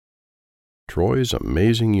Troy's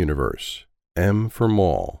Amazing Universe. M for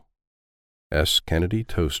Mall. S. Kennedy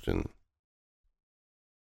Toston.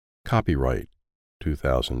 Copyright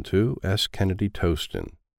 2002 S. Kennedy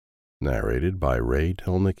Toston. Narrated by Ray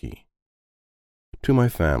Telnicki. To my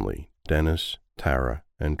family, Dennis, Tara,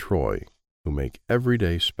 and Troy, who make every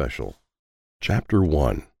day special. Chapter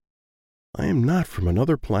 1. I am not from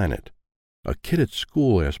another planet. A kid at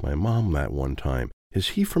school asked my mom that one time.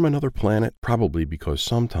 Is he from another planet? Probably because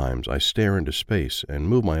sometimes I stare into space and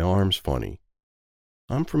move my arms funny.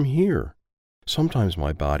 I'm from here. Sometimes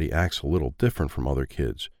my body acts a little different from other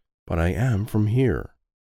kids, but I am from here.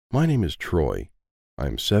 My name is Troy. I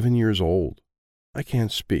am 7 years old. I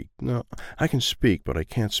can't speak. No, I can speak, but I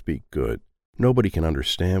can't speak good. Nobody can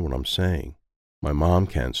understand what I'm saying. My mom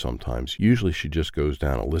can sometimes. Usually she just goes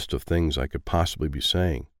down a list of things I could possibly be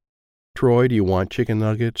saying. Troy, do you want chicken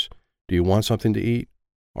nuggets? Do you want something to eat?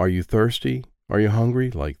 Are you thirsty? Are you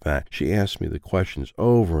hungry? Like that. She asks me the questions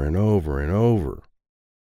over and over and over.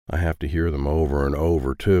 I have to hear them over and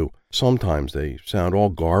over, too. Sometimes they sound all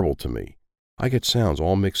garbled to me. I get sounds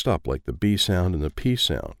all mixed up, like the B sound and the P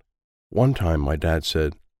sound. One time my dad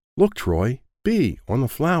said, "Look, Troy, B on the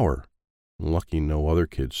flower." Lucky no other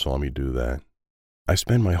kids saw me do that. I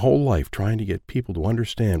spend my whole life trying to get people to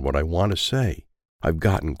understand what I want to say. I've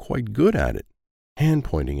gotten quite good at it. Hand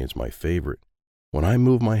pointing is my favorite. When I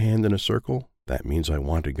move my hand in a circle, that means I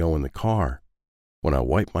want to go in the car. When I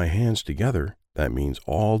wipe my hands together, that means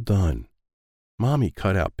all done. Mommy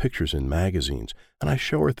cut out pictures in magazines, and I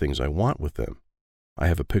show her things I want with them. I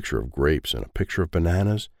have a picture of grapes and a picture of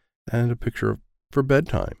bananas and a picture for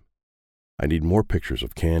bedtime. I need more pictures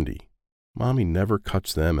of candy. Mommy never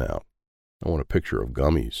cuts them out. I want a picture of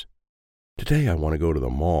gummies. Today I want to go to the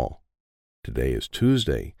mall. Today is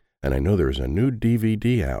Tuesday, and I know there is a new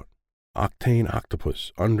DVD out. Octane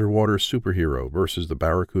Octopus, Underwater Superhero versus the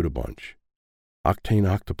Barracuda Bunch. Octane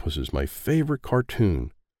Octopus is my favorite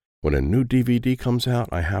cartoon. When a new DVD comes out,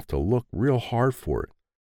 I have to look real hard for it.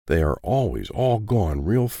 They are always all gone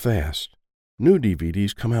real fast. New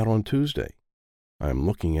DVDs come out on Tuesday. I am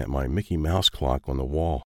looking at my Mickey Mouse clock on the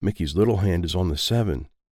wall. Mickey's little hand is on the 7.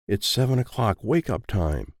 It's 7 o'clock, wake-up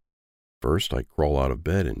time. First, I crawl out of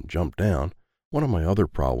bed and jump down. One of my other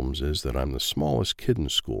problems is that I'm the smallest kid in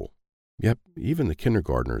school. Yep, even the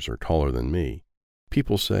kindergartners are taller than me.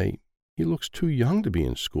 People say, "He looks too young to be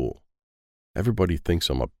in school." Everybody thinks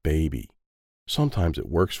I'm a baby. Sometimes it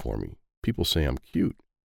works for me. People say I'm cute.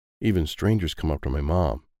 Even strangers come up to my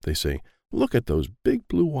mom. They say, "Look at those big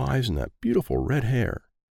blue eyes and that beautiful red hair."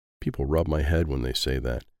 People rub my head when they say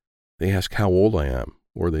that. They ask how old I am,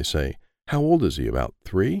 or they say, "How old is he, about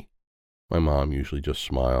 3?" My mom usually just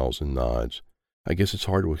smiles and nods. I guess it's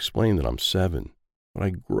hard to explain that I'm 7, but I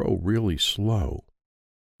grow really slow.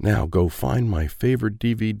 Now go find my favorite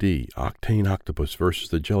DVD, Octane Octopus versus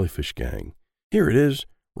the Jellyfish Gang. Here it is,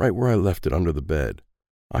 right where I left it under the bed.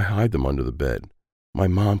 I hide them under the bed. My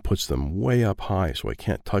mom puts them way up high so I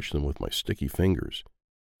can't touch them with my sticky fingers.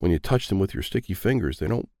 When you touch them with your sticky fingers, they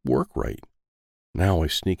don't work right. Now I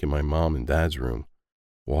sneak in my mom and dad's room,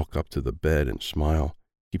 walk up to the bed and smile,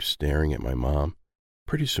 keep staring at my mom.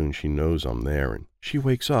 Pretty soon she knows I'm there and she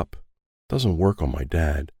wakes up. Doesn't work on my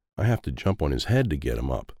dad. I have to jump on his head to get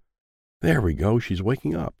him up. There we go, she's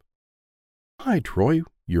waking up. "Hi, Troy,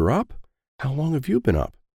 you're up? How long have you been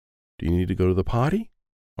up? Do you need to go to the potty?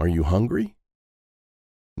 Are you hungry?"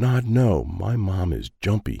 Nod no, my mom is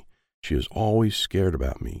jumpy. She is always scared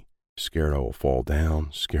about me. Scared I will fall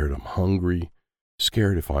down, scared I'm hungry,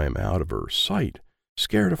 scared if I am out of her sight,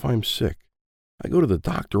 scared if I'm sick. I go to the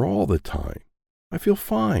doctor all the time. I feel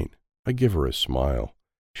fine. I give her a smile.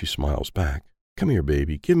 She smiles back. "Come here,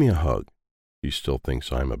 baby, give me a hug." She still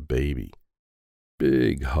thinks I'm a baby.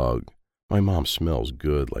 Big hug. My mom smells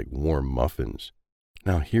good, like warm muffins.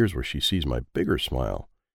 Now here's where she sees my bigger smile.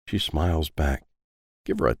 She smiles back.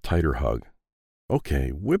 Give her a tighter hug.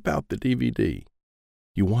 Okay, whip out the DVD.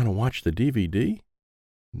 "You want to watch the DVD?"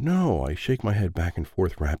 "No," I shake my head back and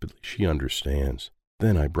forth rapidly. She understands.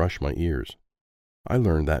 Then I brush my ears. I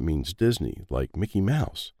learned that means Disney, like Mickey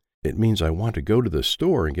Mouse. It means I want to go to the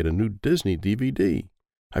store and get a new Disney DVD.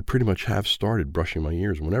 I pretty much have started brushing my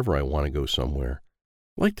ears whenever I want to go somewhere.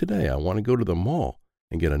 Like today, I want to go to the mall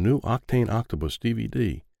and get a new Octane Octopus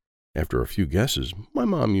DVD. After a few guesses, my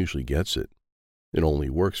mom usually gets it. It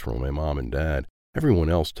only works for my mom and dad. Everyone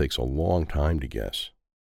else takes a long time to guess.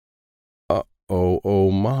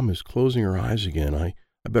 Oh, Mom is closing her eyes again. I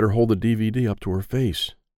better hold the DVD up to her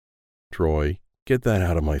face. Troy, get that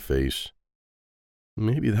out of my face.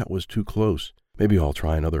 Maybe that was too close. Maybe I'll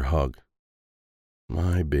try another hug.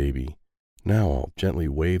 My baby. Now I'll gently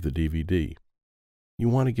wave the DVD. You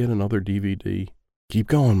want to get another DVD? Keep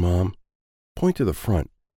going, Mom. Point to the front.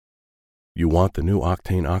 You want the new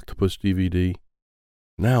Octane Octopus DVD?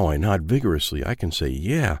 Now I nod vigorously. I can say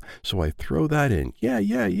yeah, so I throw that in.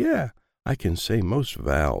 Yeah. I can say most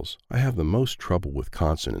vowels. I have the most trouble with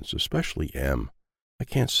consonants, especially M. I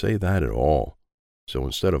can't say that at all. So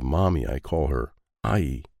instead of Mommy, I call her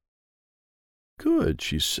Ai. Good,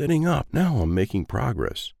 she's sitting up. Now I'm making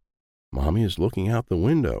progress. Mommy is looking out the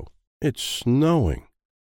window. It's snowing.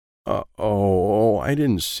 Oh, I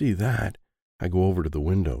didn't see that. I go over to the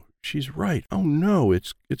window. She's right. Oh no,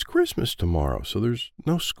 it's Christmas tomorrow, so there's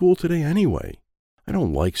no school today anyway. I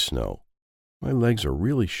don't like snow. My legs are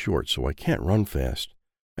really short, so I can't run fast.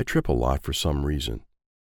 I trip a lot for some reason.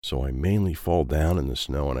 So I mainly fall down in the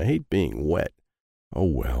snow, and I hate being wet. Oh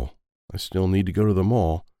well, I still need to go to the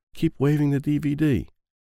mall. Keep waving the DVD.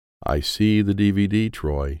 I see the DVD,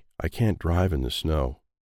 Troy. I can't drive in the snow.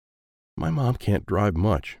 My mom can't drive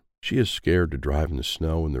much. She is scared to drive in the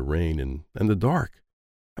snow and the rain and the dark.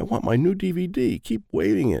 I want my new DVD. Keep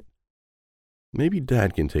waving it. Maybe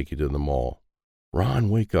Dad can take you to the mall. Ron,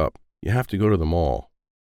 wake up. You have to go to the mall.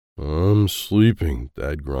 I'm sleeping,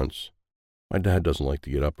 Dad grunts. My dad doesn't like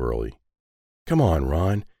to get up early. Come on,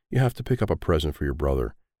 Ron. You have to pick up a present for your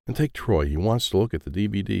brother. And take Troy. He wants to look at the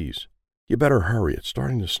DVDs. You better hurry. It's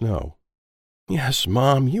starting to snow. Yes,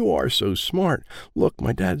 Mom, you are so smart. Look,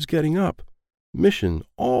 my dad's getting up. Mission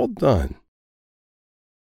all done.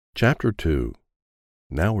 Chapter 2.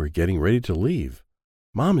 Now we're getting ready to leave.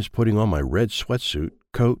 Mom is putting on my red sweatsuit,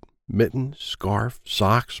 coat, mitten, scarf,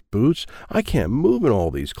 socks, boots. I can't move in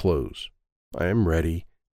all these clothes. I am ready.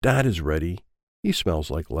 Dad is ready. He smells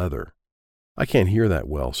like leather. I can't hear that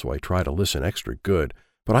well, so I try to listen extra good,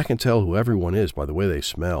 but I can tell who everyone is by the way they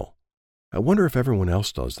smell. I wonder if everyone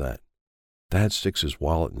else does that. Dad sticks his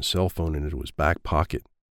wallet and cell phone into his back pocket.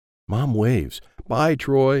 Mom waves. Bye,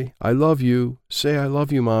 Troy. I love you. Say I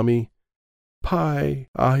love you, Mommy. Pie,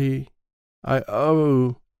 ahi, I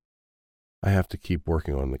have to keep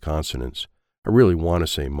working on the consonants. I really want to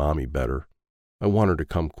say Mommy better. I want her to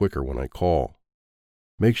come quicker when I call.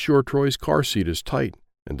 Make sure Troy's car seat is tight,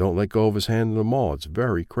 and don't let go of his hand in the mall. It's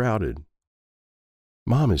very crowded.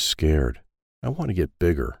 Mom is scared. I want to get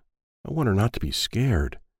bigger. I want her not to be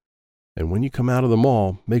scared. And when you come out of the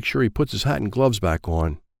mall, make sure he puts his hat and gloves back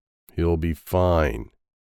on. He'll be fine.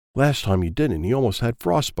 Last time he didn't, he almost had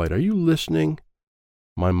frostbite. Are you listening?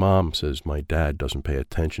 My mom says my dad doesn't pay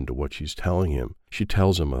attention to what she's telling him. She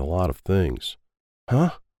tells him a lot of things.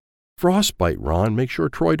 Huh? Frostbite, Ron. Make sure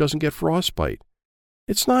Troy doesn't get frostbite.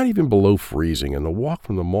 It's not even below freezing, and the walk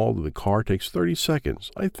from the mall to the car takes 30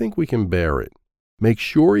 seconds. I think we can bear it. Make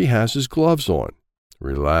sure he has his gloves on.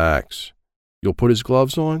 Relax. You'll put his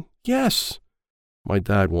gloves on? Yes. My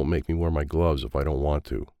dad won't make me wear my gloves if I don't want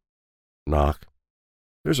to. Knock.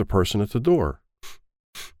 There's a person at the door.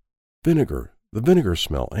 Vinegar. The vinegar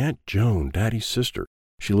smell. Aunt Joan, Daddy's sister.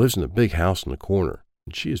 She lives in the big house in the corner,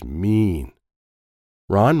 and she is mean.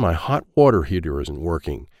 Ron, my hot water heater isn't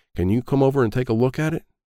working. Can you come over and take a look at it?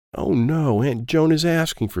 Oh no, Aunt Joan is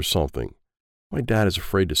asking for something. My dad is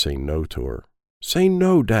afraid to say no to her. Say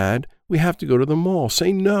no, Dad. We have to go to the mall.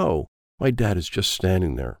 Say no. My dad is just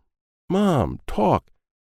standing there. Mom, talk.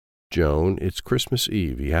 Joan, it's Christmas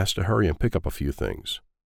Eve. He has to hurry and pick up a few things.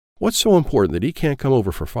 What's so important that he can't come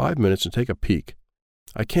over for 5 minutes and take a peek?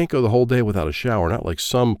 I can't go the whole day without a shower, not like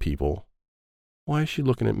some people. Why is she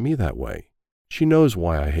looking at me that way? She knows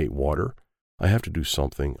why I hate water. I have to do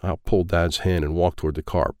something. I'll pull Dad's hand and walk toward the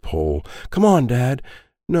car. Pull. Come on, Dad.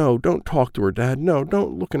 No, don't talk to her, Dad. No,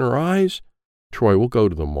 don't look in her eyes. Troy, we'll go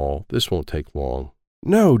to the mall. This won't take long.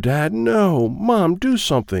 No, Dad, no. Mom, do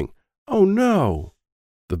something. Oh, no.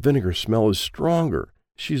 The vinegar smell is stronger.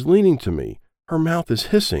 She's leaning to me. Her mouth is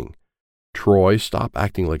hissing. Troy, stop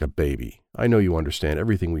acting like a baby. I know you understand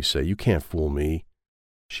everything we say. You can't fool me.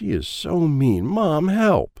 She is so mean. Mom,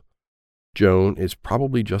 help. Joan, it's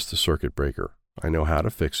probably just the circuit breaker. I know how to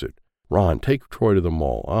fix it. Ron, take Troy to the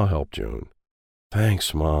mall. I'll help Joan.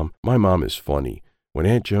 Thanks, Mom. My mom is funny. When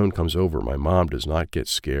Aunt Joan comes over, my mom does not get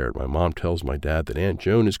scared. My mom tells my dad that Aunt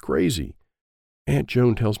Joan is crazy. Aunt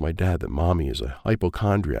Joan tells my dad that Mommy is a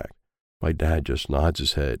hypochondriac. My dad just nods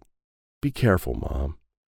his head. Be careful, Mom.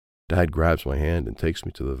 Dad grabs my hand and takes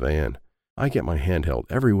me to the van. I get my hand held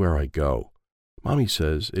everywhere I go. Mommy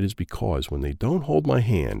says it is because when they don't hold my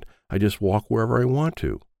hand, I just walk wherever I want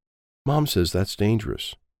to. Mom says that's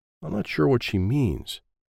dangerous. I'm not sure what she means.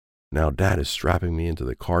 Now Dad is strapping me into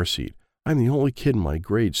the car seat. I'm the only kid in my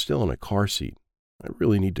grade still in a car seat. I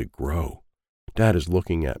really need to grow. Dad is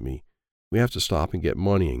looking at me. We have to stop and get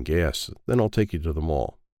money and gas. Then I'll take you to the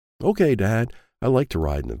mall. Okay, Dad. I like to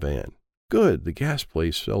ride in the van. Good, the gas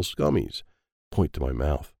place sells gummies. Point to my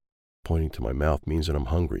mouth. Pointing to my mouth means that I'm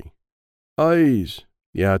hungry. Eyes.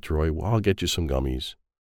 Yeah, Troy, well, I'll get you some gummies.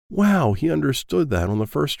 Wow, he understood that on the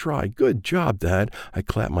first try. Good job, Dad. I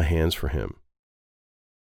clap my hands for him.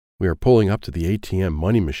 We are pulling up to the ATM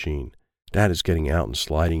money machine. Dad is getting out and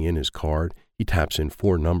sliding in his card. He taps in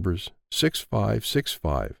 4 numbers.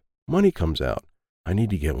 6565. Money comes out. I need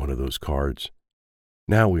to get one of those cards.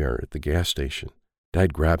 Now we are at the gas station.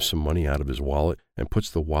 Dad grabs some money out of his wallet and puts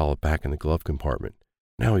the wallet back in the glove compartment.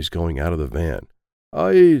 Now he's going out of the van.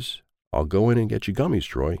 Eyes. I'll go in and get you gummies,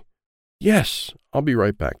 Troy. Yes, I'll be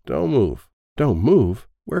right back. Don't move. Don't move?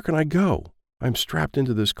 Where can I go? I'm strapped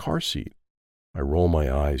into this car seat. I roll my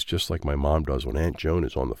eyes just like my mom does when Aunt Joan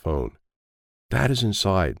is on the phone. Dad is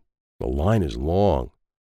inside. The line is long.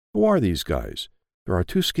 Who are these guys? There are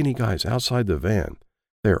 2 skinny guys outside the van.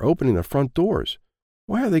 They are opening the front doors.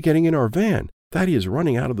 Why are they getting in our van? Daddy is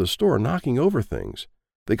running out of the store, knocking over things.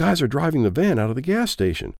 The guys are driving the van out of the gas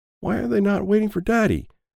station. Why are they not waiting for Daddy?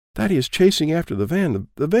 Daddy is chasing after the van.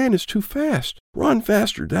 The van is too fast. Run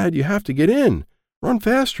faster, Dad. You have to get in. Run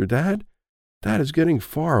faster, Dad. Dad is getting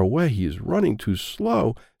far away. He is running too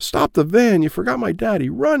slow. Stop the van. You forgot my Daddy.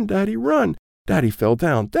 Run, Daddy, run. Daddy fell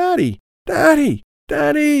down. Daddy! Daddy!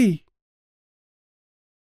 Daddy!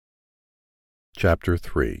 Chapter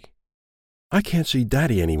 3. I can't see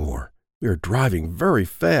Daddy anymore. We are driving very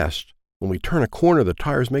fast. When we turn a corner, the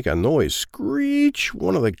tires make a noise. Screech!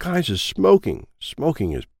 One of the guys is smoking.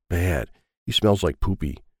 Smoking is bad. He smells like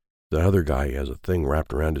poopy. The other guy has a thing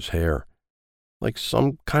wrapped around his hair. Like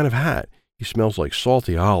some kind of hat. He smells like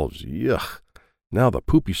salty olives. Yuck. Now the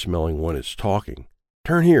poopy-smelling one is talking.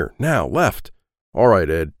 Turn here. Now, left. All right,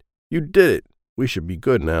 Ed. You did it. We should be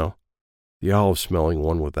good now. The olive-smelling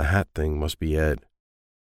one with the hat thing must be Ed.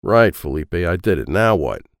 Right, Felipe, I did it. Now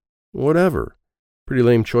what? Whatever. Pretty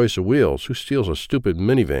lame choice of wheels. Who steals a stupid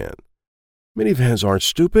minivan? Minivans aren't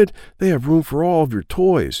stupid. They have room for all of your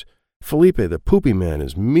toys. Felipe, the poopy man,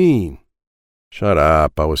 is mean. Shut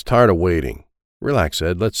up. I was tired of waiting. Relax,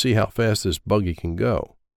 Ed. Let's see how fast this buggy can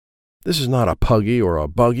go. This is not a puggy or a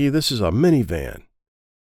buggy. This is a minivan.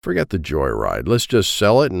 Forget the joyride. Let's just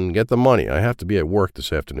sell it and get the money. I have to be at work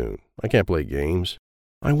this afternoon. I can't play games.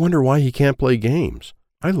 I wonder why he can't play games.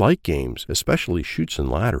 I like games, especially chutes and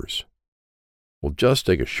ladders. We'll just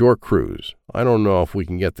take a short cruise. I don't know if we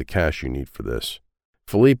can get the cash you need for this.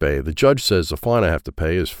 Felipe, the judge says the fine I have to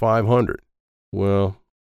pay is $500. Well,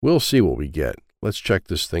 we'll see what we get. Let's check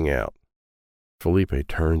this thing out. Felipe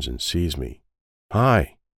turns and sees me.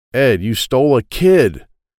 Hi. Ed, you stole a kid.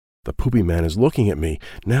 The poopy man is looking at me.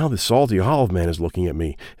 Now the salty olive man is looking at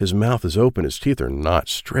me. His mouth is open. His teeth are not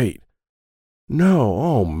straight. No,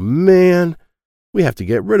 oh man. We have to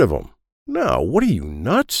get rid of him. No, what are you,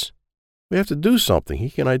 nuts? We have to do something. He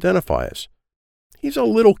can identify us. He's a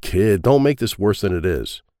little kid. Don't make this worse than it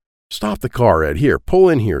is. Stop the car, Ed. Here, pull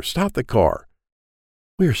in here. Stop the car.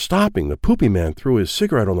 We are stopping. The poopy man threw his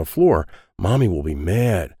cigarette on the floor. Mommy will be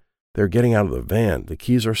mad. They're getting out of the van. The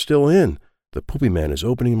keys are still in. The poopy man is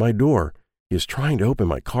opening my door. He is trying to open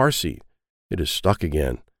my car seat. It is stuck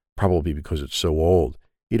again, probably because it's so old.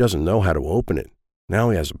 He doesn't know how to open it. Now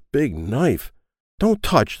he has a big knife. Don't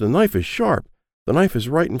touch. The knife is sharp. The knife is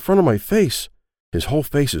right in front of my face. His whole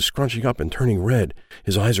face is scrunching up and turning red.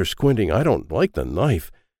 His eyes are squinting. I don't like the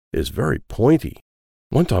knife. It is very pointy.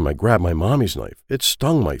 One time I grabbed my mommy's knife. It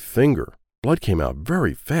stung my finger. Blood came out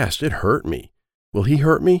very fast. It hurt me. Will he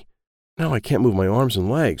hurt me? Now I can't move my arms and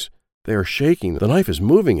legs. They are shaking. The knife is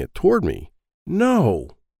moving it toward me.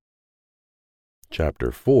 No.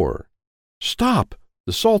 Chapter 4. Stop!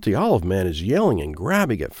 The salty olive man is yelling and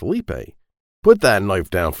grabbing at Felipe. Put that knife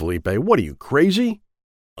down, Felipe. What are you, crazy?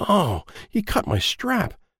 Oh, he cut my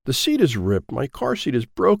strap. The seat is ripped. My car seat is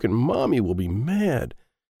broken. Mommy will be mad.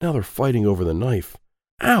 Now they're fighting over the knife.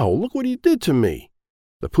 Ow, look what he did to me.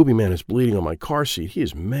 The poopy man is bleeding on my car seat. He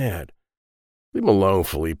is mad. Leave him alone,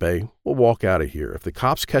 Felipe. We'll walk out of here. If the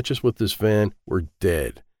cops catch us with this van, we're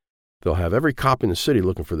dead. They'll have every cop in the city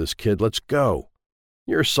looking for this kid. Let's go.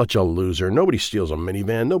 You're such a loser. Nobody steals a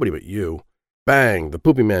minivan. Nobody but you. Bang! The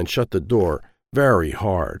poopy man shut the door very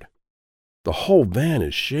hard. The whole van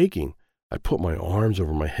is shaking. I put my arms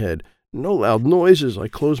over my head. No loud noises. I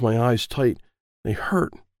close my eyes tight. They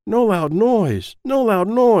hurt. No loud noise. No loud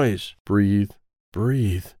noise. Breathe.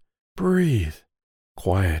 Breathe. Breathe.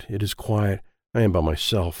 Quiet. It is quiet. I am by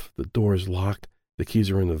myself. The door is locked. The keys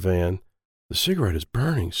are in the van. The cigarette is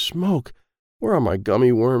burning. Smoke. Where are my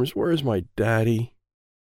gummy worms? Where is my daddy?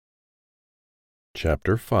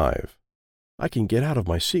 Chapter 5. I can get out of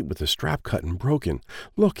my seat with the strap cut and broken.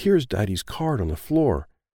 Look, here's Daddy's card on the floor.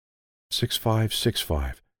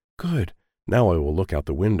 6565. Good. Now I will look out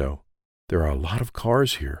the window. There are a lot of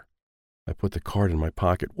cars here. I put the card in my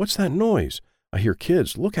pocket. What's that noise? I hear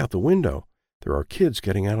kids. Look out the window. There are kids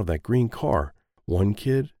getting out of that green car. 1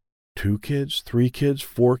 kid, 2 kids, 3 kids,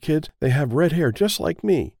 4 kids. They have red hair just like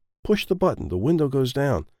me. Push the button. The window goes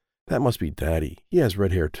down. That must be Daddy. He has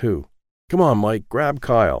red hair too. Come on, Mike. Grab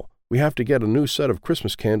Kyle. We have to get a new set of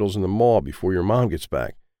Christmas candles in the mall before your mom gets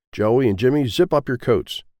back. Joey and Jimmy, zip up your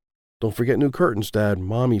coats. Don't forget new curtains, Dad.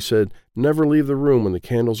 Mommy said never leave the room when the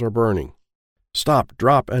candles are burning. Stop,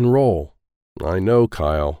 drop, and roll. I know,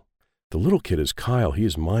 Kyle. The little kid is Kyle. He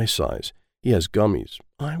is my size. He has gummies.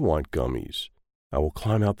 I want gummies. I will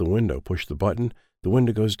climb out the window, push the button. The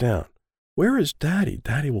window goes down. Where is Daddy?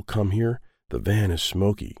 Daddy will come here. The van is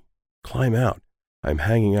smoky. Climb out. I'm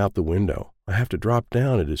hanging out the window. I have to drop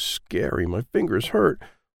down. It is scary. My fingers hurt.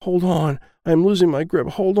 Hold on. I am losing my grip.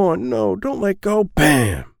 Hold on. No, don't let go.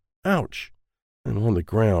 Bam! Ouch. I'm on the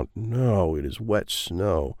ground. No, it is wet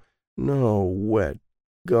snow. No, wet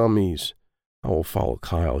gummies. I will follow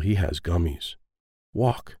Kyle. He has gummies.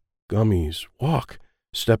 Walk. Gummies. Walk.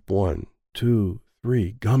 Step 1, 2,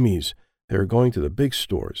 3. Gummies. They are going to the big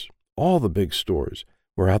stores. All the big stores.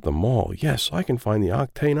 We're at the mall. Yes, I can find the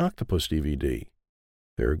Octane Octopus DVD.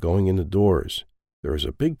 They are going in the doors. There is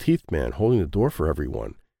a big teeth man holding the door for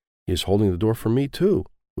everyone. He is holding the door for me, too.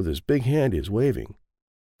 With his big hand, he is waving.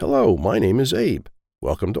 Hello, my name is Abe.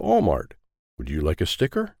 Welcome to Walmart. Would you like a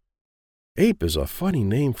sticker? Abe is a funny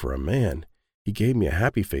name for a man. He gave me a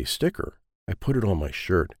happy face sticker. I put it on my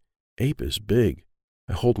shirt. Abe is big.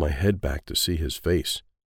 I hold my head back to see his face.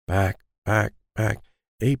 Back, back, back.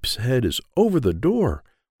 Abe's head is over the door.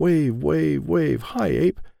 Wave, wave, wave. Hi,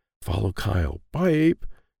 Abe. Follow Kyle. Bye, Abe.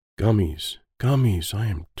 Gummies, gummies. I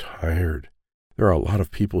am tired. There are a lot of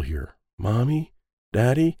people here. Mommy?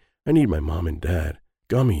 Daddy? I need my mom and dad.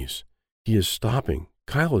 Gummies. He is stopping.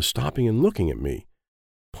 Kyle is stopping and looking at me.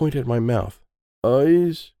 Point at my mouth.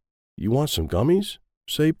 Eyes? You want some gummies?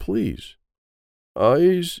 Say please.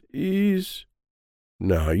 Eyes, ease.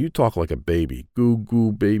 Now you talk like a baby. Goo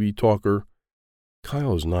goo baby talker.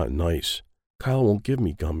 Kyle is not nice. Kyle won't give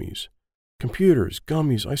me gummies. Computers,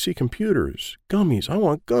 gummies. I see computers. Gummies. I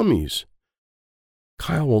want gummies.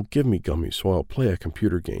 Kyle won't give me gummies, so I'll play a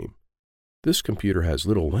computer game. This computer has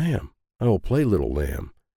Little Lamb. I will play Little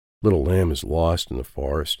Lamb. Little Lamb is lost in the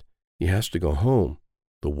forest. He has to go home.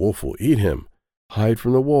 The wolf will eat him. Hide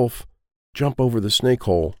from the wolf. Jump over the snake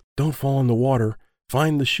hole. Don't fall in the water.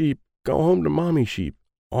 Find the sheep. Go home to Mommy Sheep.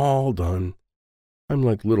 All done. I'm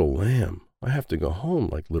like Little Lamb. I have to go home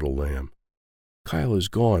like Little Lamb. Kyle is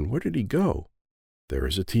gone. Where did he go? There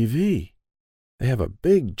is a TV. They have a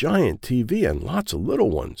big, giant TV and lots of little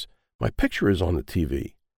ones. My picture is on the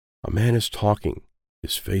TV. A man is talking.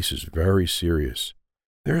 His face is very serious.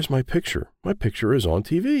 There is my picture. My picture is on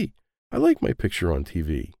TV. I like my picture on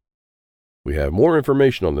TV. We have more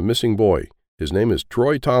information on the missing boy. His name is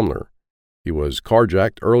Troy Tomler. He was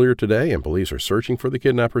carjacked earlier today, and police are searching for the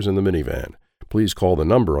kidnappers in the minivan. Please call the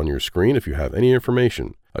number on your screen if you have any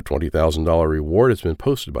information. A $20,000 reward has been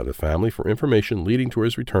posted by the family for information leading to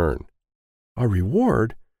his return. A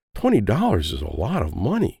reward? $20 is a lot of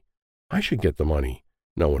money. I should get the money.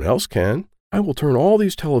 No one else can. I will turn all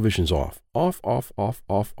these televisions off. Off, off, off,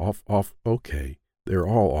 off, off, off. Okay, they're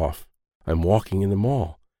all off. I'm walking in the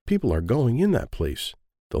mall. People are going in that place.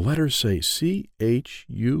 The letters say C-H-U-R-C-H.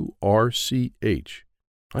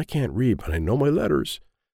 I can't read, but I know my letters.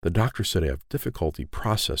 The doctor said I have difficulty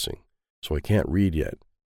processing, so I can't read yet.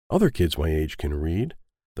 Other kids my age can read.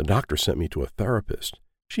 The doctor sent me to a therapist.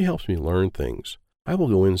 She helps me learn things. I will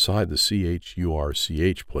go inside the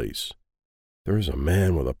C-H-U-R-C-H place. There is a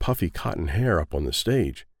man with a puffy cotton hair up on the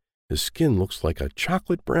stage. His skin looks like a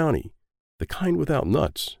chocolate brownie, the kind without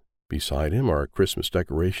nuts. Beside him are Christmas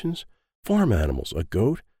decorations, farm animals, a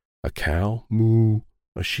goat, a cow, moo,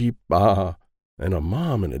 a sheep, baa, and a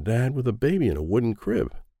mom and a dad with a baby in a wooden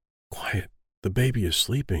crib. Quiet, the baby is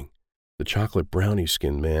sleeping. The chocolate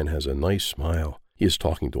brownie-skinned man has a nice smile. He is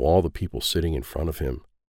talking to all the people sitting in front of him.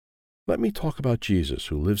 Let me talk about Jesus,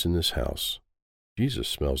 who lives in this house. Jesus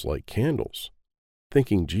smells like candles.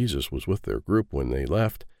 Thinking Jesus was with their group when they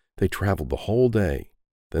left, they traveled the whole day.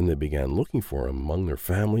 Then they began looking for him among their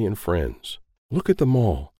family and friends. Look at the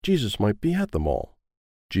mall. Jesus might be at the mall.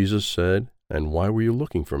 Jesus said, "And why were you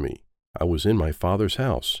looking for me? I was in my Father's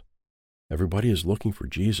house." Everybody is looking for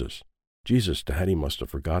Jesus. Jesus' daddy must have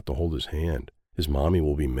forgot to hold his hand. His mommy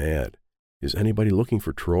will be mad. Is anybody looking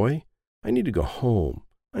for Troy? I need to go home.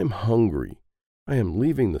 I'm hungry. I am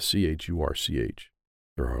leaving the C-H-U-R-C-H.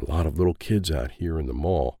 There are a lot of little kids out here in the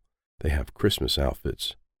mall. They have Christmas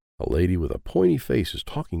outfits. A lady with a pointy face is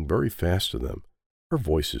talking very fast to them. Her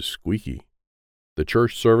voice is squeaky. The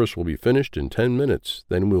church service will be finished in 10 minutes.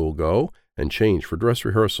 Then we will go and change for dress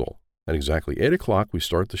rehearsal. At exactly 8 o'clock, we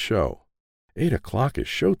start the show. 8 o'clock is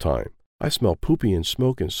showtime. I smell poopy and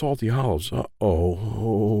smoke and salty olives.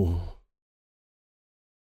 Uh-oh.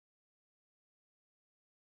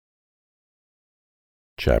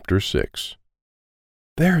 Chapter 6.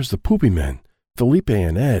 There's the poopy men, Felipe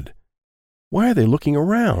and Ed. Why are they looking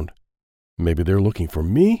around? Maybe they're looking for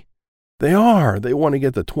me? They are. They want to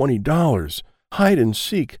get the $20. Hide and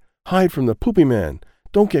seek. Hide from the poopy man.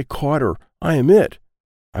 Don't get caught or I am it.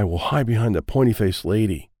 I will hide behind the pointy-faced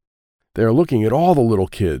lady. They are looking at all the little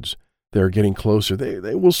kids. They are getting closer.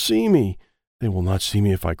 They will see me. They will not see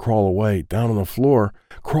me if I crawl away, down on the floor.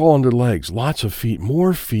 Crawl under legs. Lots of feet.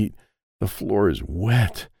 More feet. The floor is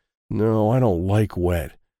wet. No, I don't like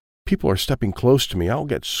wet. People are stepping close to me. I'll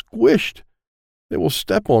get squished. They will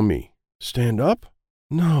step on me. Stand up?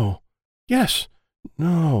 No. Yes.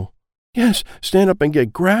 No. Yes. Stand up and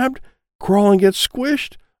get grabbed? Crawl and get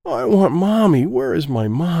squished? Oh, I want Mommy. Where is my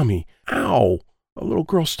Mommy? Ow! A little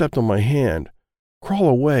girl stepped on my hand. Crawl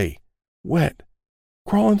away. Wet.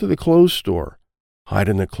 Crawl into the clothes store. Hide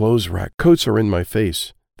in the clothes rack. Coats are in my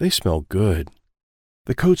face. They smell good.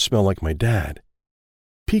 The coats smell like my dad.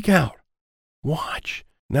 Peek out. Watch.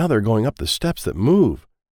 Now they're going up the steps that move.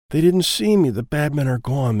 They didn't see me. The bad men are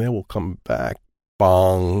gone. They will come back.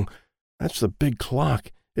 Bong. That's the big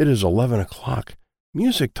clock. It is 11 o'clock.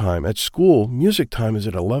 Music time. At school, music time is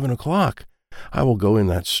at 11 o'clock. I will go in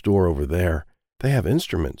that store over there. They have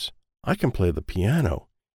instruments. I can play the piano.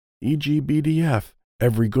 E-G-B-D-F.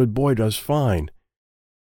 Every good boy does fine.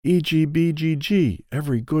 E-G-B-G-G.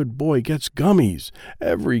 Every good boy gets gummies.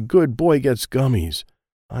 Every good boy gets gummies.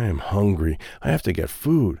 I am hungry. I have to get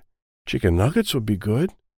food. Chicken nuggets would be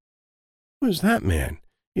good. Who is that man?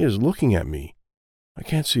 He is looking at me. I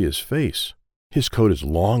can't see his face. His coat is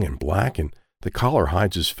long and black, and the collar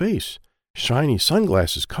hides his face. Shiny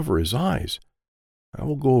sunglasses cover his eyes. I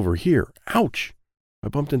will go over here. Ouch! I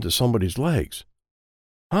bumped into somebody's legs.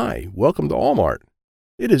 Hi, welcome to Walmart.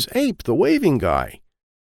 It is Ape, the waving guy.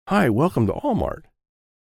 Hi, welcome to Walmart.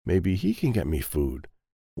 Maybe he can get me food.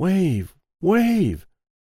 Wave, wave,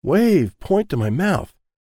 wave, point to my mouth.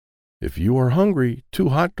 If you are hungry, 2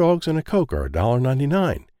 hot dogs and a Coke are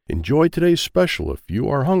 $1.99. Enjoy today's special if you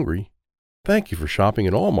are hungry. Thank you for shopping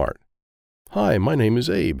at Walmart. Hi, my name is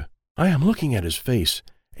Abe. I am looking at his face.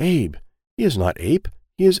 Abe. He is not Ape.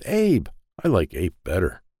 He is Abe. I like Ape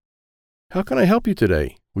better. How can I help you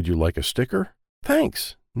today? Would you like a sticker?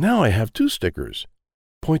 Thanks. Now I have 2 stickers.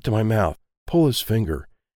 Point to my mouth. Pull his finger.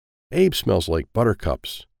 Abe smells like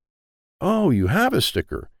buttercups. Oh, you have a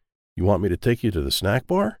sticker. You want me to take you to the snack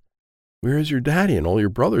bar? Where is your daddy and all your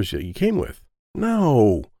brothers that you came with?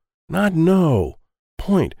 No. Not no.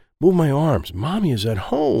 Point. Move my arms. Mommy is at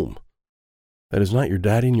home. That is not your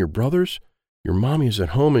daddy and your brothers? Your mommy is at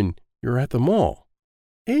home and you're at the mall.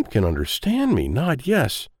 Abe can understand me. Nod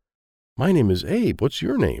yes. My name is Abe. What's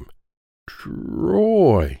your name?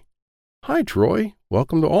 Troy. Hi, Troy.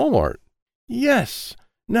 Welcome to Walmart. Yes.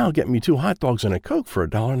 Now get me 2 hot dogs and a Coke for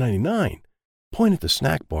 $1.99. Point at the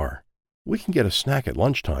snack bar. We can get a snack at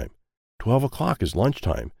lunchtime. 12 o'clock is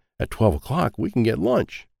lunchtime. At 12 o'clock, we can get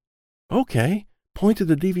lunch. Okay. Point to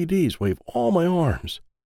the DVDs. Wave all my arms.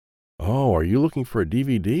 Oh, are you looking for a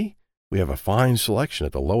DVD? We have a fine selection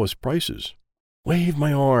at the lowest prices. Wave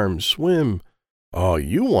my arms. Swim. Oh,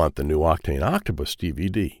 you want the new Octane Octopus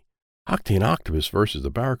DVD. Octane Octopus versus the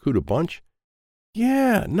Barracuda Bunch?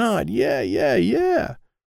 Yeah, nod. Yeah.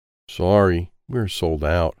 Sorry, we're sold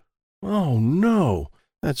out. Oh, no.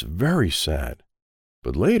 That's very sad.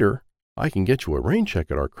 But later, I can get you a rain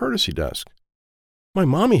check at our courtesy desk. My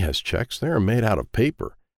mommy has checks. They are made out of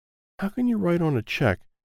paper. How can you write on a check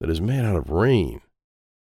that is made out of rain?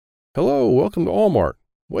 Hello, welcome to Walmart.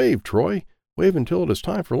 Wave, Troy. Wave until it is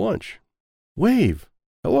time for lunch. Wave.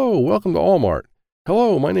 Hello, welcome to Walmart.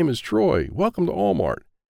 Hello, my name is Troy. Welcome to Walmart.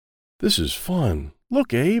 This is fun.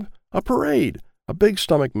 Look, Abe, a parade. A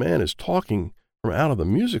big-stomach man is talking from out of the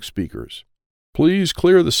music speakers. Please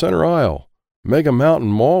clear the center aisle. Mega Mountain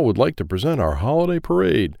Mall would like to present our holiday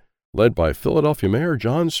parade, led by Philadelphia Mayor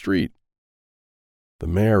John Street. The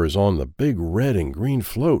mayor is on the big red and green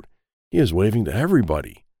float. He is waving to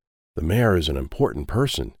everybody. The mayor is an important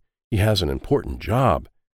person. He has an important job.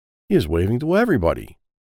 He is waving to everybody.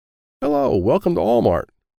 Hello, welcome to Walmart.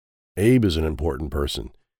 Abe is an important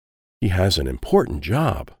person. He has an important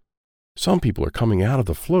job. Some people are coming out of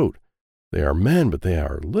the float. They are men, but they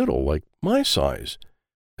are little, like my size.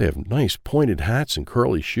 They have nice pointed hats and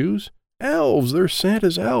curly shoes. Elves, they're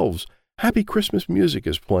Santa's elves. Happy Christmas music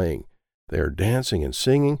is playing. They are dancing and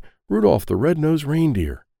singing Rudolph the Red-Nosed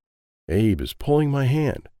Reindeer. Abe is pulling my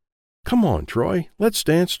hand. Come on, Troy, let's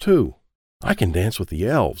dance too. I can dance with the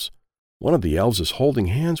elves. One of the elves is holding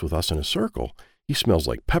hands with us in a circle. He smells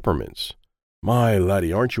like peppermints. My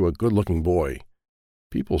laddie, aren't you a good-looking boy?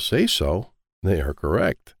 People say so. They are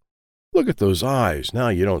correct. Look at those eyes. Now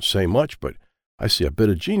you don't say much, but I see a bit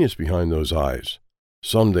of genius behind those eyes.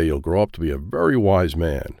 Someday you'll grow up to be a very wise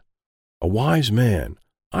man. A wise man.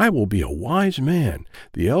 I will be a wise man.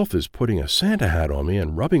 The elf is putting a Santa hat on me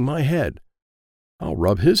and rubbing my head. I'll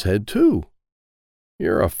rub his head, too.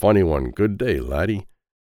 You're a funny one. Good day, laddie.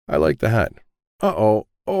 I like the hat. Uh-oh.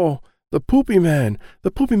 Oh, the Poopy Man.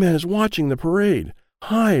 The Poopy Man is watching the parade.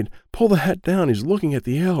 Hide. Pull the hat down. He's looking at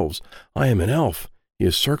the elves. I am an elf. He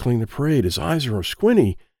is circling the parade. His eyes are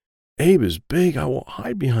squinty. Abe is big. I will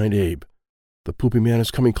hide behind Abe. The Poopy Man is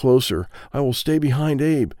coming closer. I will stay behind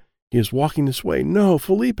Abe. He is walking this way. No,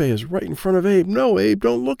 Felipe is right in front of Abe. No, Abe,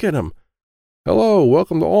 don't look at him. Hello,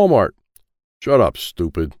 welcome to Walmart. Shut up,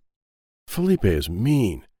 stupid. Felipe is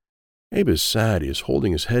mean. Abe is sad. He is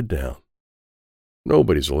holding his head down.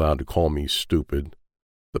 Nobody's allowed to call me stupid.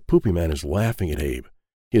 The Poopy Man is laughing at Abe.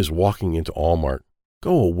 He is walking into Walmart.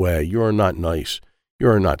 Go away. You are not nice. You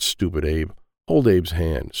are not stupid, Abe. Hold Abe's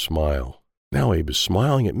hand. Smile. Now Abe is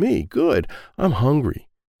smiling at me. Good. I'm hungry.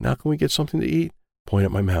 Now can we get something to eat? Point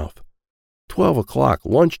at my mouth. 12 o'clock,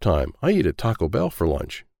 lunchtime. I eat at Taco Bell for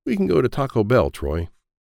lunch. We can go to Taco Bell, Troy.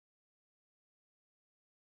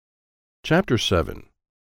 Chapter 7.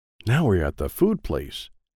 Now we're at the food place.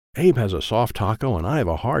 Abe has a soft taco and I have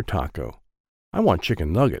a hard taco. I want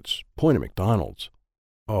chicken nuggets. Point at McDonald's.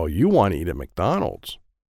 Oh, you want to eat at McDonald's?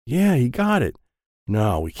 Yeah, he got it.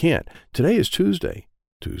 No, we can't. Today is Tuesday.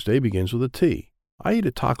 Tuesday begins with a T. I eat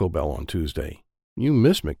at Taco Bell on Tuesday. You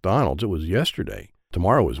missed McDonald's. It was yesterday.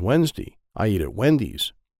 Tomorrow is Wednesday. I eat at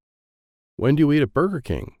Wendy's. When do you eat at Burger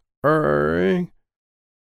King? On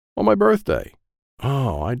my birthday.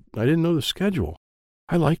 Oh, I didn't know the schedule.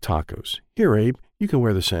 I like tacos. Here, Abe, you can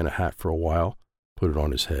wear the Santa hat for a while. Put it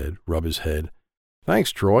on his head, rub his head.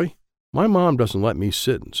 Thanks, Troy. My mom doesn't let me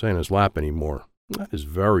sit in Santa's lap anymore. That is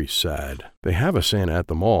very sad. They have a Santa at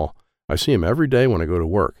the mall. I see him every day when I go to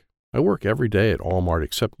work. I work every day at Walmart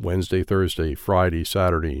except Wednesday, Thursday, Friday,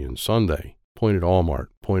 Saturday, and Sunday. Point at Walmart.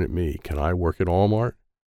 Point at me. Can I work at Walmart?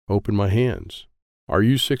 Open my hands. Are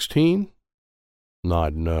you 16?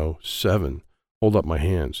 Nod no. 7. Hold up my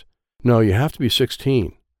hands. No, you have to be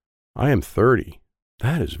 16. I am 30.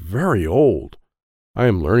 That is very old. I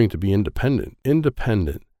am learning to be independent.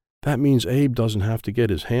 Independent. That means Abe doesn't have to get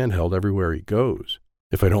his hand held everywhere he goes.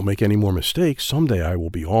 If I don't make any more mistakes, someday I will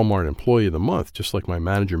be Walmart Employee of the Month, just like my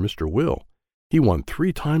manager, Mr. Will. He won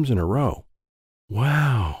 3 times in a row.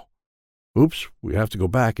 Wow. Oops, we have to go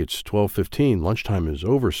back. It's 12:15. Lunchtime is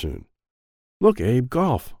over soon. Look, Abe,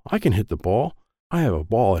 golf. I can hit the ball. I have a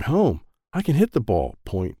ball at home. I can hit the ball.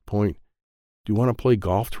 Point. Do you want to play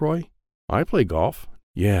golf, Troy? I play golf.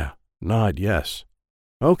 Yeah. Nod yes.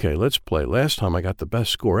 Okay, let's play. Last time I got the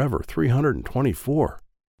best score ever, 324.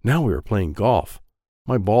 Now we are playing golf.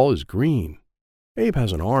 My ball is green. Abe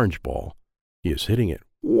has an orange ball. He is hitting it.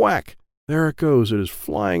 Whack! There it goes. It is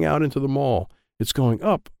flying out into the mall. It's going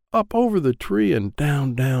up over the tree and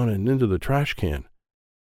down, and into the trash can.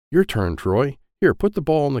 Your turn, Troy. Here, put the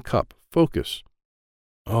ball in the cup. Focus.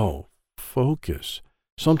 Oh, focus.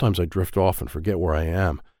 Sometimes I drift off and forget where I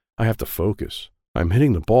am. I have to focus. I'm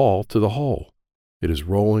hitting the ball to the hole. It is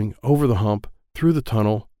rolling over the hump, through the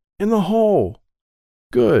tunnel, in the hole.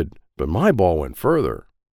 Good, but my ball went further.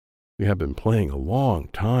 We have been playing a long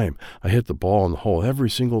time. I hit the ball in the hole every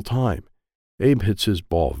single time. Abe hits his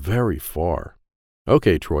ball very far.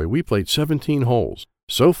 Okay, Troy, we played 17 holes.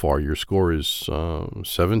 So far, your score is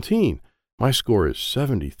 17. My score is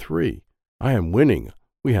 73. I am winning.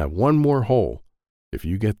 We have one more hole. If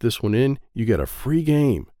you get this one in, you get a free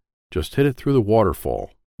game. Just hit it through the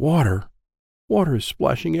waterfall. Water? Water is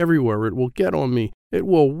splashing everywhere. It will get on me. It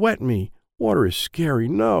will wet me. Water is scary.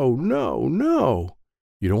 No.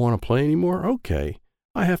 You don't want to play anymore? Okay.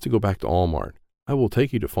 I have to go back to Walmart. I will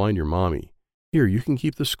take you to find your mommy. Here, you can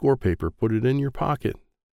keep the score paper. Put it in your pocket.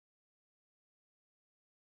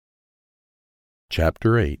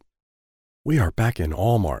 Chapter 8. We are back in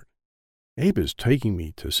Walmart. Abe is taking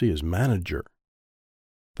me to see his manager.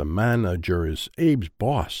 The manager is Abe's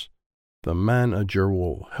boss. The manager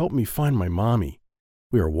will help me find my mommy.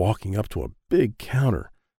 We are walking up to a big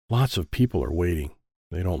counter. Lots of people are waiting.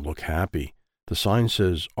 They don't look happy. The sign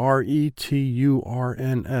says RETURNS.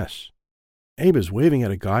 Abe is waving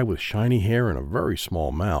at a guy with shiny hair and a very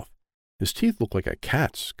small mouth. His teeth look like a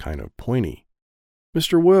cat's, kind of pointy.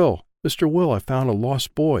 Mr. Will, I found a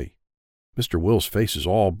lost boy. Mr. Will's face is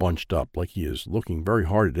all bunched up like he is looking very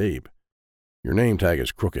hard at Abe. Your name tag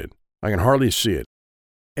is crooked. I can hardly see it.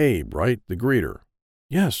 Abe, right? The greeter.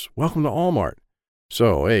 Yes, welcome to Walmart.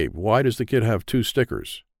 So, Abe, why does the kid have 2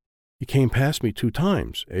 stickers? He came past me 2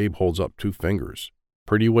 times. Abe holds up 2 fingers.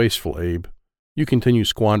 Pretty wasteful, Abe. You continue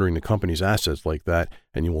squandering the company's assets like that,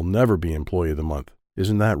 and you will never be Employee of the Month.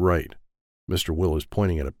 Isn't that right? Mr. Will is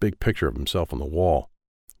pointing at a big picture of himself on the wall.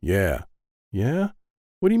 Yeah. Yeah?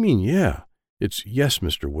 What do you mean, yeah? It's yes,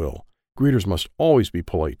 Mr. Will. Greeters must always be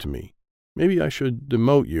polite to me. Maybe I should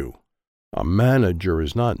demote you. A manager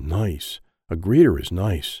is not nice. A greeter is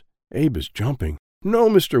nice. Abe is jumping. No,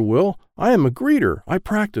 Mr. Will. I am a greeter. I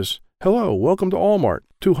practice. Hello, welcome to Walmart.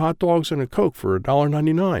 2 hot dogs and a Coke for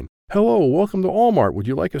 $1.99. Hello, welcome to Walmart. Would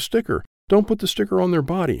you like a sticker? Don't put the sticker on their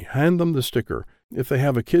body. Hand them the sticker. If they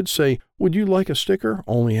have a kid, say, would you like a sticker?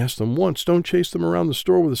 Only ask them once. Don't chase them around the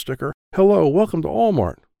store with a sticker. Hello, welcome to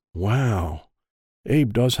Walmart. Wow.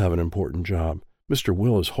 Abe does have an important job. Mr.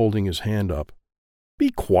 Will is holding his hand up. Be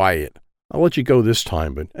quiet. I'll let you go this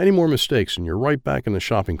time, but any more mistakes and you're right back in the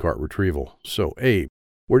shopping cart retrieval. So, Abe,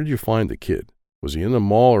 where did you find the kid? Was he in the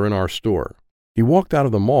mall or in our store? He walked out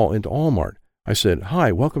of the mall into Walmart. I said,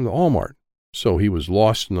 hi, welcome to Walmart. So he was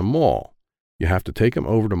lost in the mall. You have to take him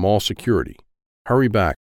over to mall security. Hurry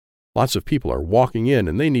back. Lots of people are walking in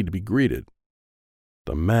and they need to be greeted.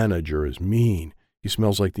 The manager is mean. He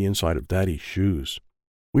smells like the inside of Daddy's shoes.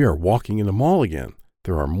 We are walking in the mall again.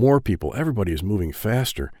 There are more people. Everybody is moving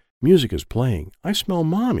faster. Music is playing. I smell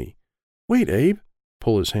Mommy. Wait, Abe.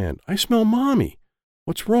 Pull his hand. I smell Mommy.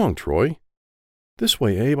 What's wrong, Troy? This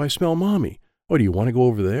way, Abe. I smell Mommy. Oh, do you want to go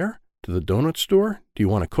over there? To the donut store? Do you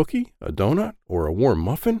want a cookie, a donut, or a warm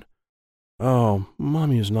muffin? Oh,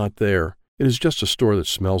 Mommy is not there. It is just a store that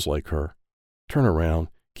smells like her. Turn around.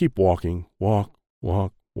 Keep walking. Walk,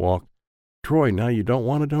 walk, walk. Troy, now you don't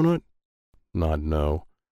want a donut? Not no.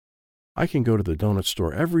 I can go to the donut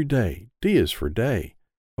store every day. D is for day.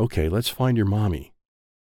 Okay, let's find your Mommy.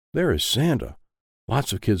 There is Santa.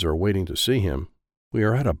 Lots of kids are waiting to see him. We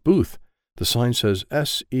are at a booth. The sign says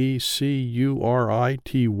SECURITY.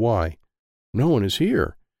 No one is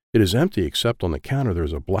here. It is empty except on the counter there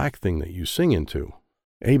is a black thing that you sing into.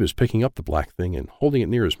 Abe is picking up the black thing and holding it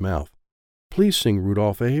near his mouth. Please sing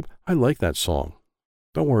Rudolph, Abe. I like that song.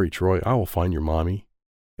 Don't worry, Troy. I will find your Mommy.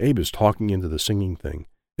 Abe is talking into the singing thing.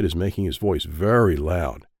 It is making his voice very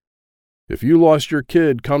loud. If you lost your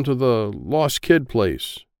kid, come to the lost kid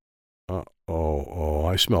place.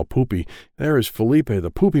 I smell poopy. There is Felipe,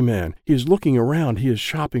 the poopy man. He is looking around. He is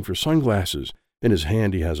shopping for sunglasses. In his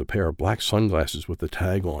hand he has a pair of black sunglasses with the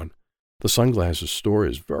tag on. The sunglasses store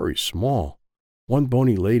is very small. One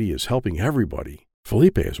bony lady is helping everybody.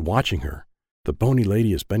 Felipe is watching her. The bony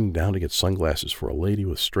lady is bending down to get sunglasses for a lady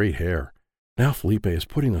with straight hair. Now Felipe is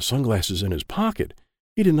putting the sunglasses in his pocket.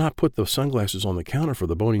 He did not put the sunglasses on the counter for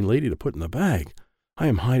the bony lady to put in the bag. I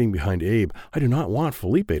am hiding behind Abe. I do not want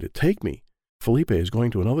Felipe to take me. Felipe is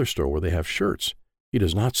going to another store where they have shirts. He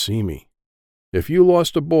does not see me. If you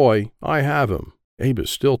lost a boy, I have him. Abe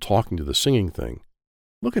is still talking to the singing thing.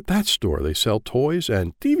 Look at that store. They sell toys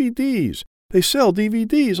and DVDs. They sell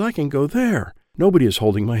DVDs. I can go there. Nobody is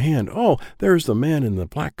holding my hand. Oh, there is the man in the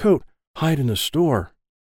black coat. Hide in the store.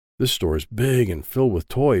 This store is big and filled with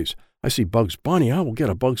toys. I see Bugs Bunny. I will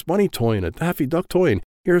get a Bugs Bunny toy and a Daffy Duck toy, and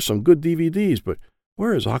here are some good DVDs. But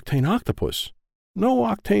where is Octane Octopus? No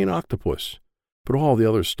Octane Octopus. Put all the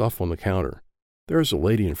other stuff on the counter. There is a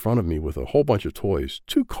lady in front of me with a whole bunch of toys,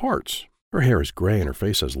 2 carts. Her hair is gray and her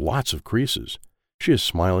face has lots of creases. She is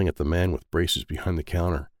smiling at the man with braces behind the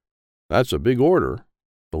counter. That's a big order.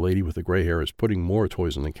 The lady with the gray hair is putting more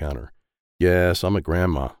toys on the counter. Yes, I'm a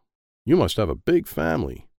grandma. You must have a big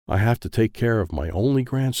family. I have to take care of my only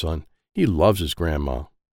grandson. He loves his grandma.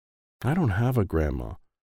 I don't have a grandma.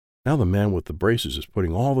 Now the man with the braces is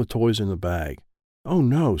putting all the toys in the bag. Oh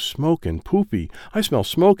no, smoke and poopy. I smell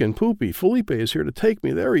smoke and poopy. Felipe is here to take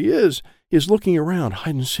me. There he is. He is looking around.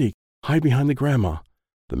 Hide and seek. Hide behind the grandma.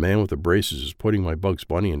 The man with the braces is putting my Bugs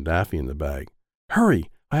Bunny and Daffy in the bag.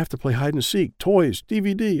 Hurry. I have to play hide and seek. Toys,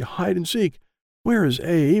 DVD, hide and seek. Where is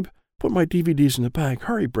Abe? Put my DVDs in the bag.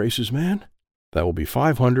 Hurry, braces man. That will be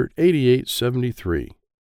 $588.73.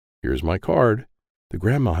 Here's my card. The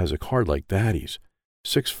grandma has a card like Daddy's.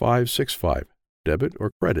 6565. Debit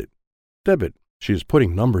or credit? Debit. She is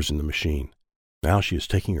putting numbers in the machine. Now she is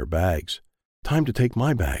taking her bags. Time to take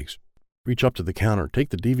my bags. Reach up to the counter. Take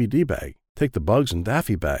the DVD bag. Take the Bugs and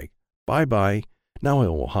Daffy bag. Bye-bye. Now I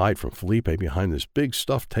will hide from Felipe behind this big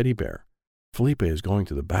stuffed teddy bear. Felipe is going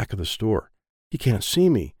to the back of the store. He can't see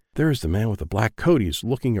me. There is the man with the black coat. He is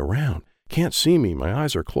looking around. Can't see me. My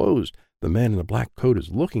eyes are closed. The man in the black coat is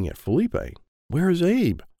looking at Felipe. Where is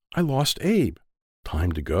Abe? I lost Abe.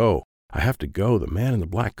 Time to go. I have to go. The man in the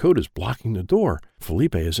black coat is blocking the door.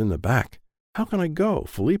 Felipe is in the back. How can I go?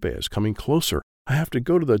 Felipe is coming closer. I have to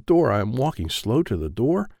go to the door. I am walking slow to the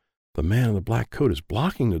door. The man in the black coat is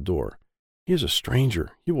blocking the door. He is a stranger.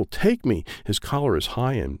 He will take me. His collar is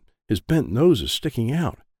high and his bent nose is sticking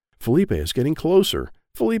out. Felipe is getting closer.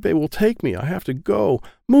 Felipe will take me. I have to go.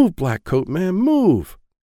 Move, black coat man, move.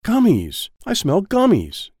 Gummies. I smell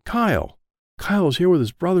gummies. Kyle. Kyle is here with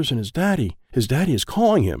his brothers and his daddy. His daddy is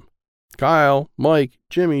calling him. Kyle, Mike,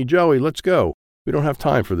 Jimmy, Joey, let's go. We don't have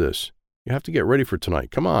time for this. You have to get ready for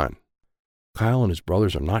tonight. Come on. Kyle and his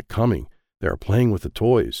brothers are not coming. They are playing with the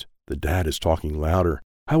toys. The dad is talking louder.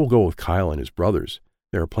 I will go with Kyle and his brothers.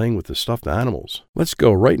 They are playing with the stuffed animals. Let's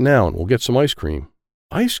go right now and we'll get some ice cream.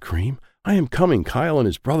 Ice cream? I am coming. Kyle and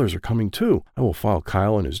his brothers are coming too. I will follow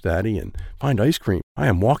Kyle and his daddy and find ice cream. I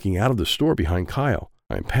am walking out of the store behind Kyle.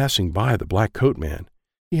 I am passing by the black coat man.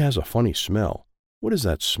 He has a funny smell. What is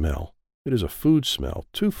that smell? It is a food smell.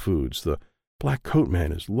 2 foods. The black coat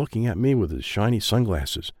man is looking at me with his shiny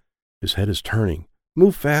sunglasses. His head is turning.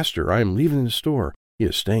 Move faster. I am leaving the store. He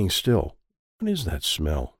is staying still. What is that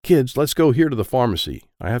smell? Kids, let's go here to the pharmacy.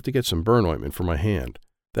 I have to get some burn ointment for my hand.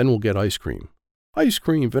 Then we'll get ice cream. Ice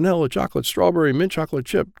cream, vanilla, chocolate, strawberry, mint chocolate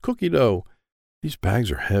chip, cookie dough. These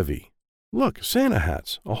bags are heavy. Look, Santa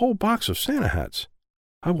hats. A whole box of Santa hats.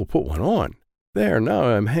 I will put one on. There, now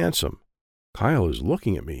I am handsome. Kyle is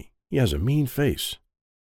looking at me. He has a mean face.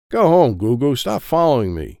 Go home, Goo-Goo. Stop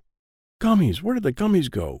following me. Gummies. Where did the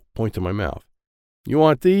gummies go? Point to my mouth. You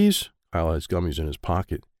want these? Kyle has gummies in his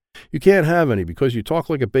pocket. You can't have any because you talk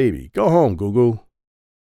like a baby. Go home, Goo-Goo.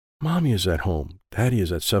 Mommy is at home. Daddy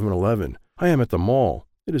is at 7-Eleven. I am at the mall.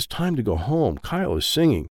 It is time to go home. Kyle is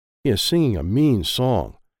singing. He is singing a mean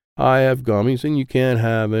song. I have gummies and you can't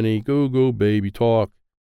have any. Goo-Goo, baby talk.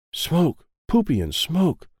 Smoke. Poopy and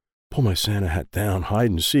smoke. Pull my Santa hat down.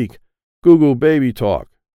 Hide and seek. Goo-Goo, baby talk.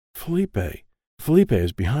 Felipe. Felipe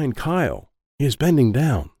is behind Kyle. He is bending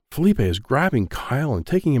down. Felipe is grabbing Kyle and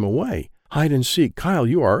taking him away. Hide and seek. Kyle,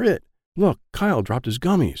 you are it. Look, Kyle dropped his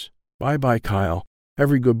gummies. Bye-bye, Kyle.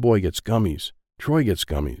 Every good boy gets gummies. Troy gets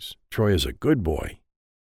gummies. Troy is a good boy.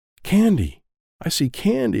 Candy. I see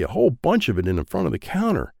candy, a whole bunch of it in front of the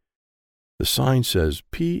counter. The sign says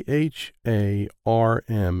PHARMACY.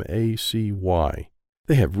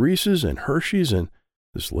 They have Reese's and Hershey's, and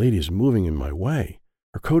this lady is moving in my way.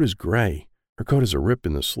 Her coat is gray. Her coat has a rip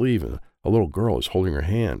in the sleeve, and a little girl is holding her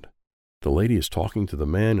hand. The lady is talking to the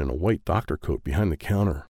man in a white doctor coat behind the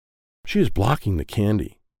counter. She is blocking the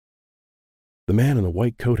candy. The man in the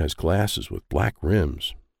white coat has glasses with black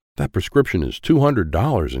rims. That prescription is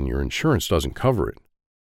 $200 and your insurance doesn't cover it.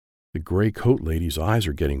 The gray coat lady's eyes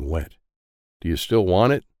are getting wet. Do you still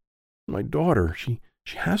want it? My daughter, she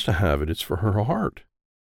has to have it. It's for her heart.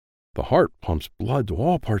 The heart pumps blood to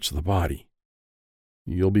all parts of the body.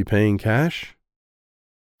 You'll be paying cash?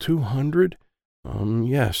 $200?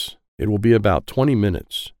 Yes. It will be about 20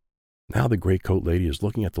 minutes. Now the gray coat lady is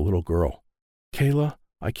looking at the little girl. Kayla,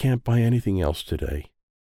 I can't buy anything else today.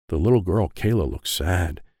 The little girl, Kayla, looks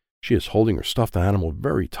sad. She is holding her stuffed animal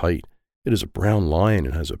very tight. It is a brown lion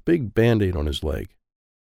and has a big Band-Aid on his leg.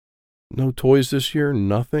 No toys this year?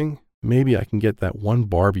 Nothing? Maybe I can get that one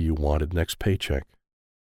Barbie you wanted next paycheck.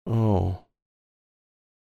 Oh.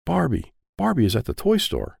 Barbie. Barbie is at the toy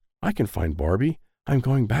store. I can find Barbie. I'm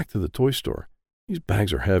going back to the toy store. These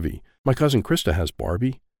bags are heavy. My cousin Krista has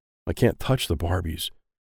Barbie. I can't touch the Barbies.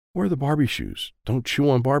 Where are the Barbie shoes? Don't chew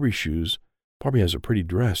on Barbie shoes. Barbie has a pretty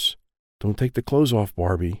dress. Don't take the clothes off,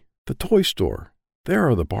 Barbie. The toy store. There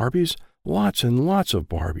are the Barbies. Lots and lots of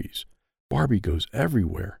Barbies. Barbie goes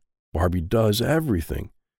everywhere. Barbie does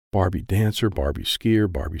everything. Barbie dancer, Barbie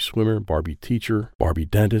skier, Barbie swimmer, Barbie teacher, Barbie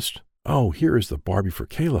dentist. Oh, here is the Barbie for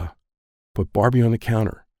Kayla. Put Barbie on the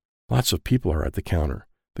counter. Lots of people are at the counter.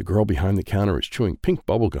 The girl behind the counter is chewing pink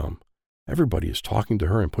bubble gum. Everybody is talking to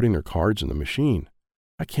her and putting their cards in the machine.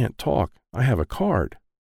 I can't talk. I have a card.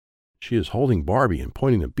 She is holding Barbie and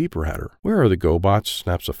pointing the beeper at her. Where are the GoBots?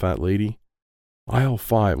 Snaps a fat lady. Aisle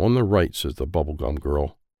 5 on the right, says the bubblegum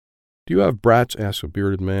girl. Do you have Bratz? Asks a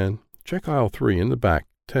bearded man. Check aisle 3 in the back,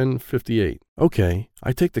 1058. Okay,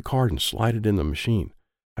 I take the card and slide it in the machine.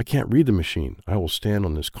 I can't read the machine. I will stand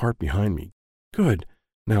on this cart behind me. Good.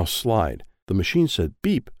 Now slide. The machine said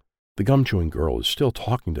beep. The gum-chewing girl is still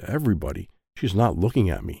talking to everybody. She's not looking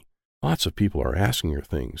at me. Lots of people are asking her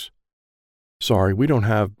things. Sorry, we don't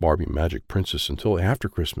have Barbie Magic Princess until after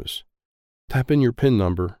Christmas. Tap in your PIN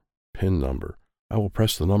number. PIN number. I will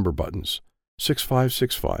press the number buttons.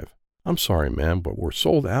 6565. I'm sorry, ma'am, but we're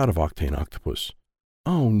sold out of Octane Octopus.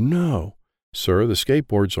 Oh, no. Sir, the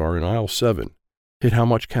skateboards are in aisle 7. Hit how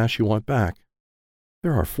much cash you want back.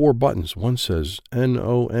 There are 4 buttons. One says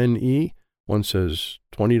NONE, one says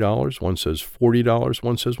 $20, one says $40,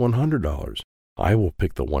 one says $100. I will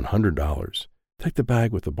pick the $100. Take the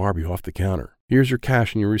bag with the Barbie off the counter. Here's your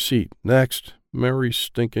cash and your receipt. Next. Merry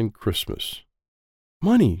stinking Christmas.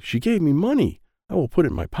 Money. She gave me money. I will put it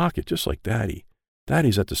in my pocket just like Daddy.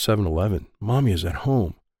 Daddy's at the 7-Eleven. Mommy is at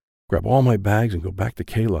home. Grab all my bags and go back to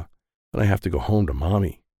Kayla. Then I have to go home to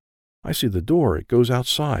Mommy. I see the door. It goes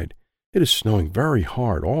outside. It is snowing very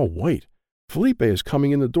hard, all white. Felipe is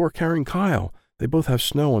coming in the door carrying Kyle. They both have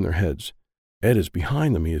snow on their heads. Ed is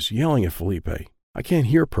behind them. He is yelling at Felipe. I can't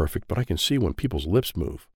hear perfect, but I can see when people's lips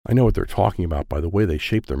move. I know what they're talking about by the way they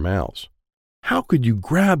shape their mouths. How could you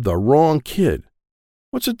grab the wrong kid?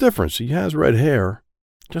 What's the difference? He has red hair.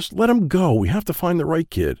 Just let him go. We have to find the right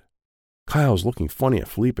kid. Kyle's looking funny at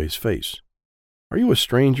Felipe's face. Are you a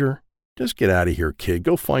stranger? Just get out of here, kid.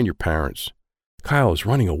 Go find your parents. Kyle is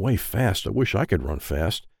running away fast. I wish I could run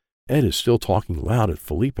fast. Ed is still talking loud at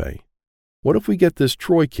Felipe. What if we get this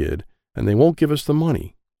Troy kid and they won't give us the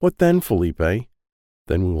money? What then, Felipe?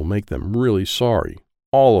 Then we will make them really sorry.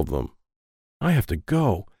 All of them. I have to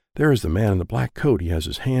go. There is the man in the black coat. He has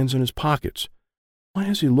his hands in his pockets. Why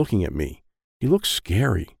is he looking at me? He looks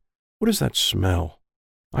scary. What is that smell?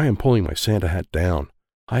 I am pulling my Santa hat down.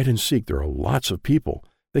 Hide and seek. There are lots of people.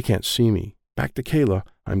 They can't see me. Back to Kayla.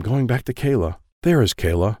 I'm going back to Kayla. There is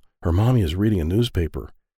Kayla. Her mommy is reading a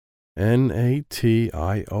newspaper.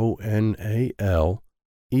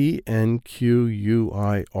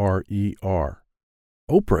 NATIONALENQUIRER.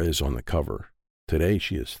 Oprah is on the cover. Today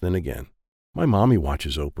she is thin again. My mommy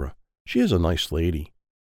watches Oprah. She is a nice lady.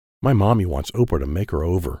 My mommy wants Oprah to make her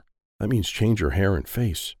over. That means change her hair and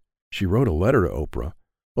face. She wrote a letter to Oprah.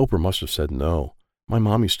 Oprah must have said no. My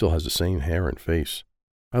mommy still has the same hair and face.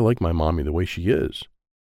 I like my mommy the way she is.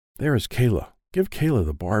 There is Kayla. Give Kayla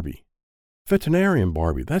the Barbie. Veterinarian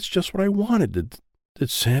Barbie. That's just what I wanted. Did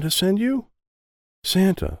Santa send you?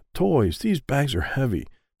 Santa, toys, these bags are heavy.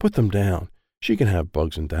 Put them down. She can have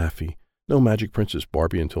Bugs and Daffy. No Magic Princess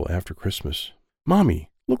Barbie until after Christmas. Mommy,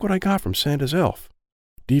 look what I got from Santa's elf.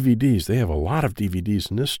 DVDs. They have a lot of DVDs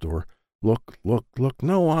in this store. Look, look, look.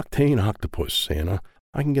 No octane octopus, Santa.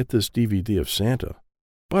 I can get this DVD of Santa.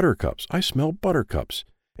 Buttercups. I smell buttercups.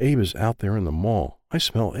 Abe is out there in the mall. I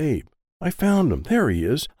smell Abe. I found him. There he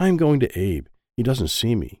is. I am going to Abe. He doesn't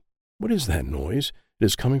see me. What is that noise? It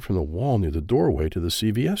is coming from the wall near the doorway to the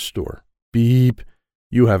CVS store. Beep.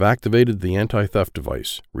 You have activated the anti-theft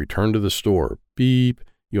device. Return to the store. Beep.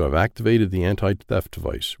 You have activated the anti-theft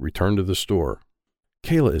device. Return to the store.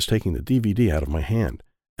 Kayla is taking the DVD out of my hand.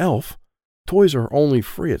 Elf, toys are only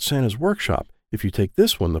free at Santa's workshop. If you take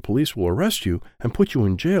this one, the police will arrest you and put you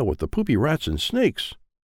in jail with the poopy rats and snakes.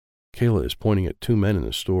 Kayla is pointing at 2 men in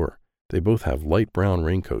the store. They both have light brown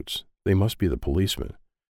raincoats. They must be the policemen.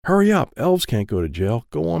 Hurry up. Elves can't go to jail.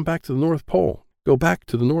 Go on back to the North Pole. Go back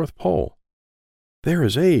to the North Pole. There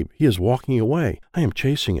is Abe. He is walking away. I am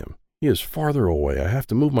chasing him. He is farther away. I have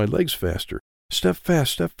to move my legs faster. Step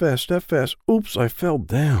fast, step fast, step fast. Oops, I fell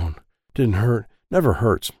down. Didn't hurt. Never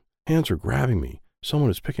hurts. Hands are grabbing me. Someone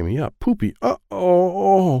is picking me up. Poopy.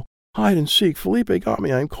 Uh-oh. Hide and seek. Felipe got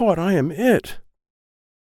me. I am caught. I am it.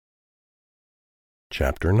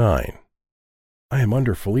 Chapter 9. I am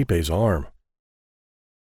under Felipe's arm.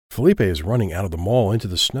 Felipe is running out of the mall into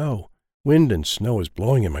the snow. Wind and snow is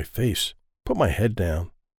blowing in my face. Put my head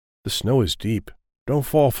down. The snow is deep. Don't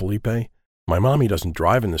fall, Felipe. My mommy doesn't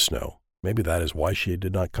drive in the snow. Maybe that is why she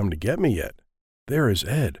did not come to get me yet. There is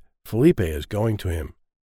Ed. Felipe is going to him.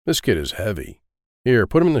 This kid is heavy. Here,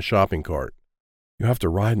 put him in the shopping cart. You have to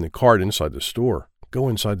ride in the cart inside the store. Go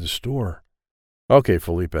inside the store. Okay,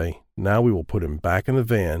 Felipe. Now we will put him back in the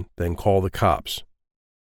van, then call the cops.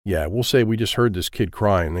 Yeah, we'll say we just heard this kid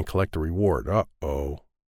crying and then collect a reward. Uh-oh.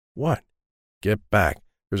 What? Get back.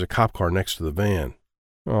 There's a cop car next to the van.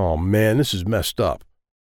 Oh, man, this is messed up.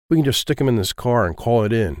 We can just stick him in this car and call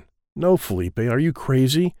it in. No, Felipe, are you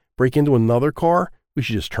crazy? Break into another car? We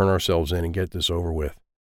should just turn ourselves in and get this over with.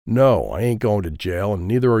 No, I ain't going to jail, and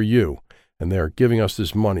neither are you. And they are giving us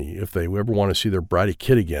this money if they ever want to see their bratty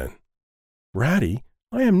kid again. Bratty?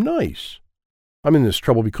 I am nice. I'm in this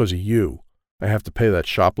trouble because of you. I have to pay that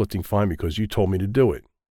shoplifting fine because you told me to do it.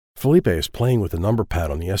 Felipe is playing with the number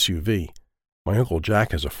pad on the SUV. My Uncle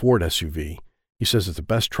Jack has a Ford SUV. He says it's the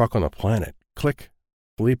best truck on the planet. Click.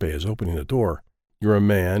 Felipe is opening the door. You're a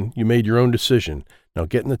man. You made your own decision. Now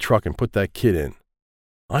get in the truck and put that kid in.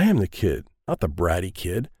 I am the kid, not the bratty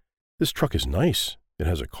kid. This truck is nice. It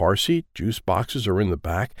has a car seat, juice boxes are in the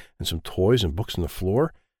back, and some toys and books on the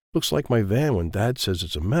floor. Looks like my van when Dad says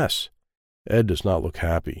it's a mess. Ed does not look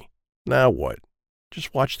happy. Now what?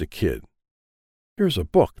 Just watch the kid. Here's a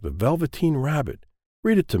book, The Velveteen Rabbit.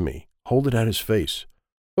 Read it to me. Hold it at his face.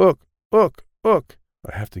 Look, look, look.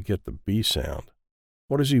 I have to get the B sound.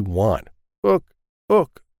 What does he want? Look,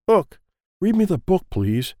 look, look. Read me the book,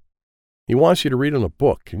 please. He wants you to read him the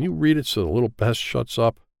book. Can you read it so the little pest shuts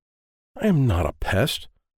up? I am not a pest.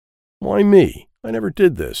 Why me? I never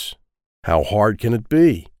did this. How hard can it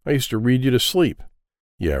be? I used to read you to sleep.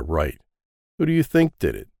 Yeah, right. Who do you think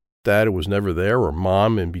did it? Dad, who was never there, or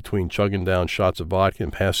Mom in between chugging down shots of vodka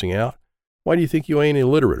and passing out? Why do you think you ain't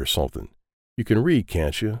illiterate or something? You can read,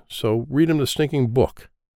 can't you? So read him the stinking book.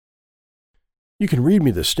 You can read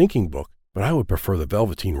me the stinking book, but I would prefer the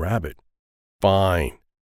Velveteen Rabbit. Fine.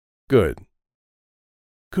 Good.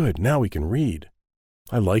 Good, now we can read.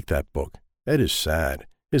 I like that book. Ed is sad.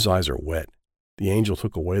 His eyes are wet. The angel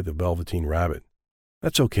took away the Velveteen Rabbit.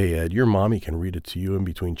 That's okay, Ed. Your mommy can read it to you in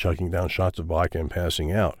between chugging down shots of vodka and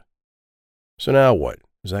passing out. So now what?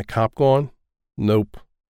 Is that cop gone? Nope.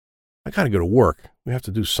 I gotta go to work. We have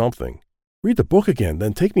to do something. Read the book again,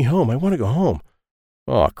 then take me home. I want to go home.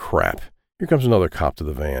 Oh, crap. Here comes another cop to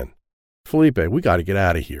the van. Felipe, we gotta get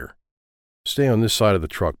out of here. Stay on this side of the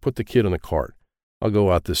truck. Put the kid in the cart. I'll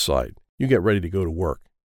go out this side. You get ready to go to work.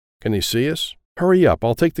 Can they see us? Hurry up.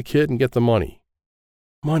 I'll take the kid and get the money.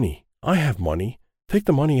 Money? I have money. Take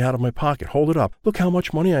the money out of my pocket. Hold it up. Look how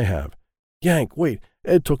much money I have. Yank, wait.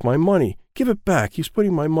 Ed took my money. Give it back. He's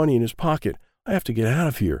putting my money in his pocket. I have to get out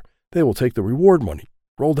of here. They will take the reward money.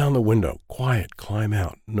 Roll down the window. Quiet. Climb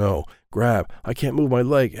out. No. Grab. I can't move my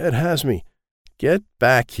leg. Ed has me. Get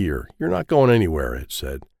back here. You're not going anywhere, Ed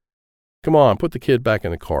said. Come on, put the kid back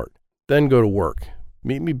in the cart. Then go to work.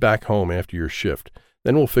 Meet me back home after your shift.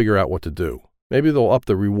 Then we'll figure out what to do. Maybe they'll up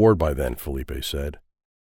the reward by then, Felipe said.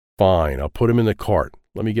 Fine, I'll put him in the cart.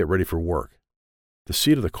 Let me get ready for work. The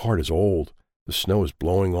seat of the cart is old. The snow is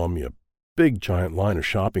blowing on me. A big giant line of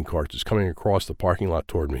shopping carts is coming across the parking lot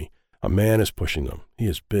toward me. A man is pushing them. He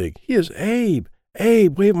is big. He is Abe.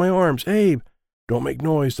 Abe, wave my arms. Abe. Don't make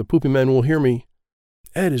noise. The poopy men will hear me.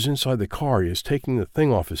 Ed is inside the car. He is taking the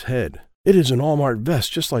thing off his head. It is an Walmart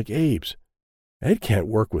vest, just like Abe's. Ed can't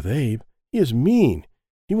work with Abe. He is mean.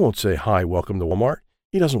 He won't say, hi, welcome to Walmart.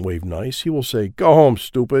 He doesn't wave nice. He will say, go home,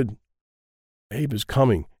 stupid. Abe is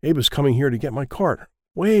coming. Abe is coming here to get my cart.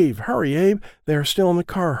 Wave. Hurry, Abe. They are still in the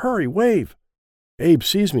car. Hurry, wave. Abe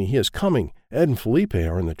sees me. He is coming. Ed and Felipe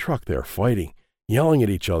are in the truck. They are fighting, yelling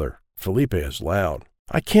at each other. Felipe is loud.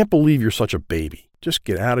 I can't believe you're such a baby. Just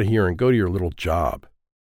get out of here and go to your little job.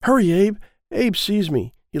 Hurry, Abe. Abe sees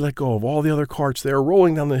me. He let go of all the other carts. They are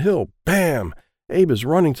rolling down the hill. Bam! Abe is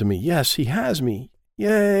running to me. Yes, he has me.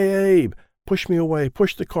 Yay, Abe! Push me away.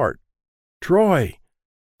 Push the cart. Troy!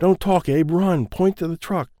 Don't talk, Abe. Run. Point to the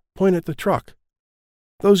truck. Point at the truck.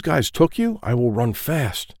 Those guys took you? I will run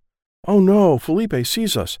fast. Oh, no. Felipe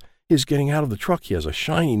sees us. He is getting out of the truck. He has a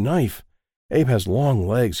shiny knife. Abe has long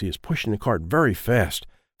legs. He is pushing the cart very fast.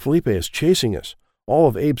 Felipe is chasing us. All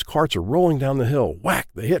of Abe's carts are rolling down the hill. Whack!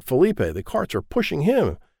 They hit Felipe. The carts are pushing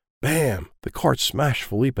him. Bam! The carts smash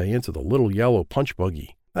Felipe into the little yellow punch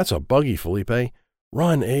buggy. That's a buggy, Felipe.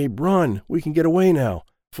 Run, Abe, run. We can get away now.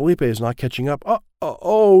 Felipe is not catching up.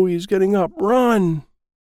 Oh, he's getting up. Run!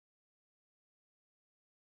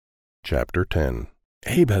 Chapter 10.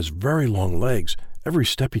 Abe has very long legs. Every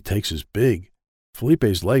step he takes is big.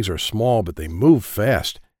 Felipe's legs are small, but they move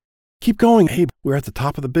fast. Keep going, Abe. We're at the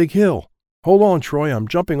top of the big hill. Hold on, Troy. I'm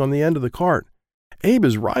jumping on the end of the cart. Abe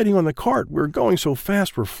is riding on the cart. We're going so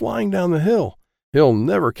fast we're flying down the hill. He'll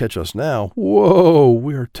never catch us now. Whoa!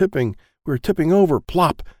 We are tipping. We're tipping over.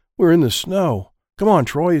 Plop! We're in the snow. Come on,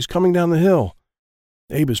 Troy. He's coming down the hill.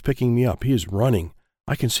 Abe is picking me up. He is running.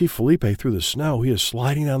 I can see Felipe through the snow. He is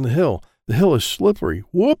sliding down the hill. The hill is slippery.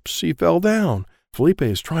 Whoops! He fell down. Felipe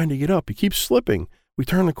is trying to get up. He keeps slipping. We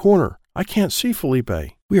turn the corner. I can't see Felipe.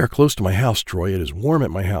 We are close to my house, Troy. It is warm at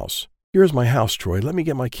my house. Here's my house, Troy. Let me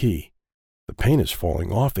get my key. The paint is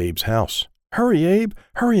falling off Abe's house. Hurry, Abe.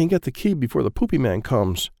 Hurry and get the key before the poopy man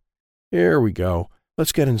comes. Here we go.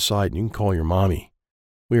 Let's get inside and you can call your mommy.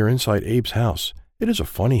 We are inside Abe's house. It is a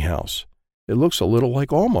funny house. It looks a little like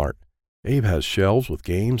Walmart. Abe has shelves with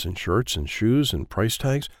games and shirts and shoes and price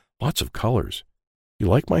tags, lots of colors. You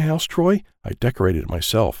like my house, Troy? I decorated it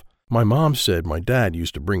myself. My mom said my dad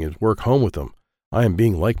used to bring his work home with him. I am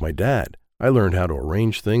being like my dad. I learned how to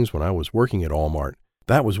arrange things when I was working at Walmart.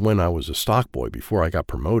 That was when I was a stock boy before I got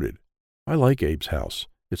promoted. I like Abe's house.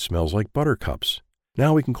 It smells like buttercups.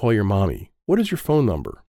 Now we can call your mommy. What is your phone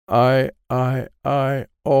number? I-O-O-E-E.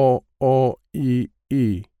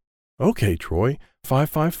 Okay, Troy.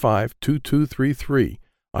 555-2233.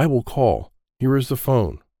 I will call. Here is the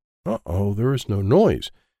phone. Uh-oh, there is no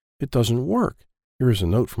noise. It doesn't work. Here is a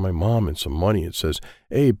note from my mom and some money. It says,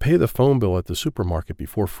 Abe, pay the phone bill at the supermarket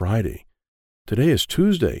before Friday. Today is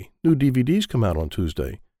Tuesday. New DVDs come out on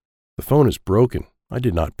Tuesday. The phone is broken. I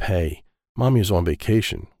did not pay. Mommy is on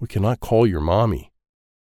vacation. We cannot call your mommy.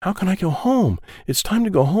 How can I go home? It's time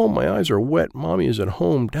to go home. My eyes are wet. Mommy is at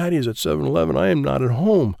home. Daddy is at 7-Eleven. I am not at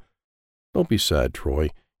home. Don't be sad,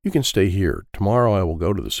 Troy. You can stay here. Tomorrow I will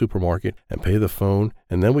go to the supermarket and pay the phone,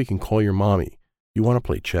 and then we can call your mommy. You want to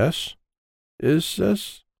play chess? Is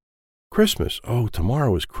this Christmas? Oh,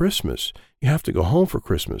 tomorrow is Christmas. You have to go home for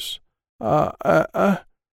Christmas. Santa.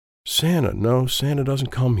 No, Santa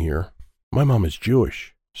doesn't come here. My mom is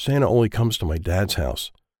Jewish. Santa only comes to my dad's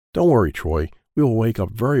house. Don't worry, Troy. We will wake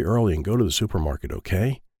up very early and go to the supermarket,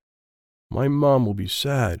 okay? My mom will be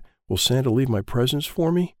sad. Will Santa leave my presents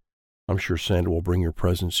for me? I'm sure Santa will bring your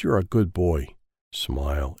presents. You're a good boy.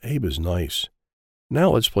 Smile. Abe is nice.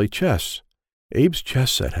 Now let's play chess. Abe's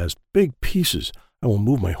chess set has big pieces. I will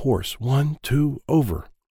move my horse. 1, 2, over.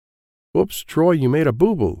 Whoops, Troy, you made a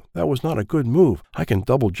boo-boo. That was not a good move. I can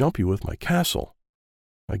double jump you with my castle.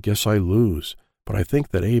 I guess I lose, but I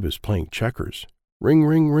think that Abe is playing checkers. Ring,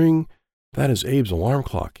 ring, ring. That is Abe's alarm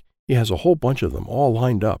clock. He has a whole bunch of them all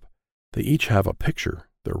lined up. They each have a picture.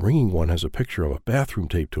 The ringing one has a picture of a bathroom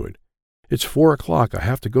taped to it. It's 4 o'clock. I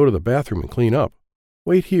have to go to the bathroom and clean up.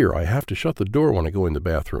 Wait here. I have to shut the door when I go in the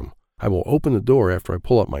bathroom. I will open the door after I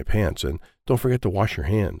pull up my pants, and don't forget to wash your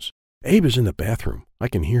hands. Abe is in the bathroom. I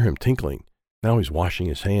can hear him tinkling. Now he's washing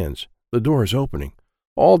his hands. The door is opening.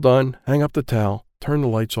 All done. Hang up the towel. Turn the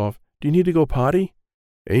lights off. Do you need to go potty?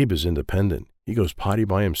 Abe is independent. He goes potty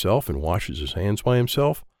by himself and washes his hands by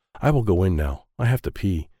himself. I will go in now. I have to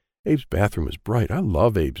pee. Abe's bathroom is bright. I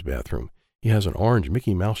love Abe's bathroom. He has an orange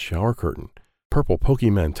Mickey Mouse shower curtain, purple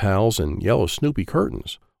Pokemon towels, and yellow Snoopy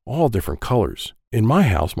curtains, all different colors. In my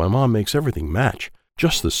house, my mom makes everything match,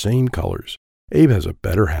 just the same colors. Abe has a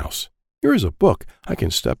better house. Here is a book. I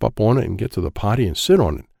can step up on it and get to the potty and sit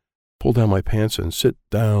on it. Pull down my pants and sit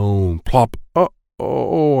down. Plop.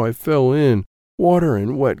 Oh, I fell in. Water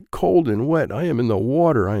and wet, cold and wet. I am in the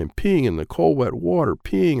water. I am peeing in the cold, wet water.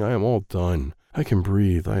 Peeing. I am all done. I can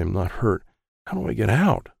breathe. I am not hurt. How do I get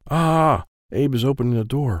out? Abe is opening the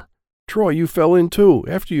door. Troy, you fell in too.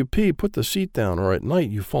 After you pee, put the seat down, or at night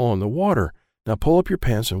you fall in the water. Now pull up your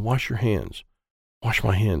pants and wash your hands. Wash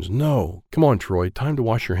my hands. No. Come on, Troy. Time to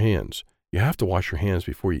wash your hands. You have to wash your hands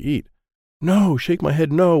before you eat. No. Shake my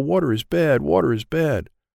head. No. Water is bad. Water is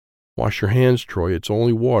bad. Wash your hands, Troy. It's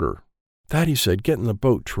only water. Daddy said, get in the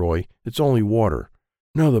boat, Troy. It's only water.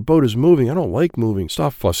 No, the boat is moving. I don't like moving.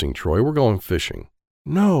 Stop fussing, Troy. We're going fishing.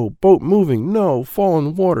 No. Boat moving. No. Fall in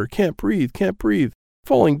the water. Can't breathe. Can't breathe.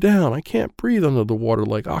 Falling down. I can't breathe under the water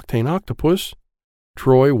like Octane Octopus.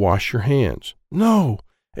 Troy, wash your hands. No.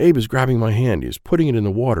 Abe is grabbing my hand. He is putting it in the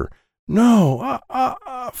water. No.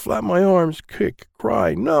 Flap my arms. Kick.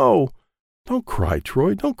 Cry. No. Don't cry,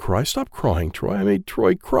 Troy. Don't cry. Stop crying, Troy. I made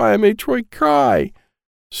Troy cry. I made Troy cry.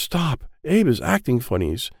 Stop. Abe is acting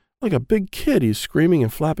funny. He's like a big kid. He's screaming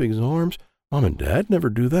and flapping his arms. Mom and Dad never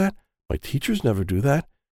do that. My teachers never do that.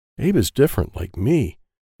 Abe is different, like me.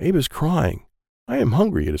 Abe is crying. I am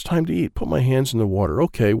hungry. It is time to eat. Put my hands in the water.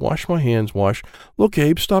 Okay, wash my hands. Wash. Look,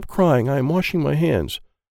 Abe, stop crying. I am washing my hands.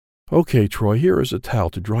 Okay, Troy, here is a towel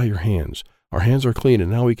to dry your hands. Our hands are clean,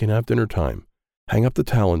 and now we can have dinner time. Hang up the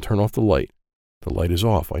towel and turn off the light. The light is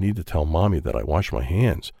off. I need to tell Mommy that I washed my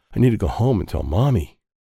hands. I need to go home and tell Mommy.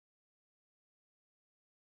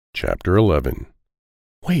 Chapter 11.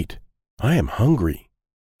 Wait, I am hungry.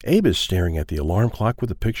 Abe is staring at the alarm clock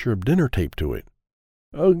with a picture of dinner taped to it.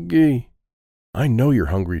 Ugly. I know you're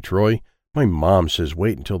hungry, Troy. My mom says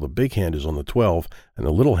wait until the big hand is on the 12 and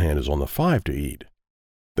the little hand is on the 5 to eat.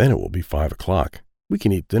 Then it will be 5 o'clock. We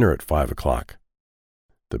can eat dinner at 5 o'clock.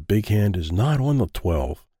 The big hand is not on the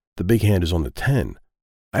 12. The big hand is on the 10.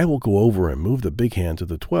 I will go over and move the big hand to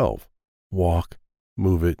the 12. Walk.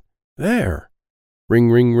 Move it. There. Ring,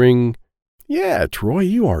 ring, ring. Yeah, Troy,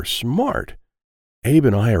 you are smart. Abe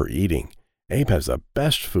and I are eating. Abe has the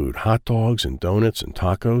best food, hot dogs and donuts and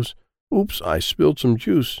tacos. Oops, I spilled some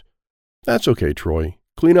juice. That's okay, Troy.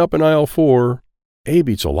 Clean up in aisle 4. Abe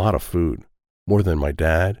eats a lot of food, more than my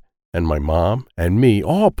dad and my mom and me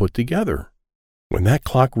all put together. When that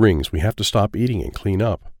clock rings, we have to stop eating and clean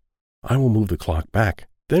up. I will move the clock back.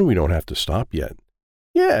 Then we don't have to stop yet.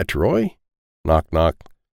 Yeah, Troy. Knock, knock.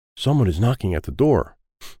 Someone is knocking at the door.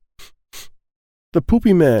 The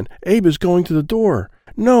poopy man. Abe is going to the door.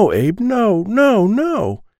 No, Abe, no, no,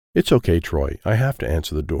 no. It's okay, Troy. I have to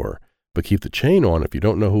answer the door. But keep the chain on if you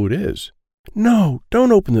don't know who it is. No,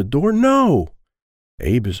 don't open the door, no.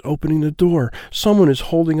 Abe is opening the door. Someone is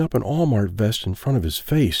holding up an Walmart vest in front of his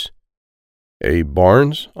face. Abe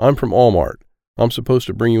Barnes, I'm from Walmart. I'm supposed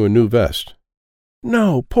to bring you a new vest.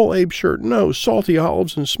 No, pull Abe's shirt, no, salty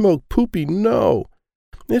olives and smoke, poopy, no.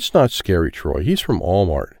 It's not scary, Troy. He's from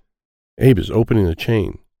Walmart. Abe is opening the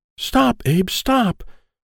chain. Stop, Abe, stop.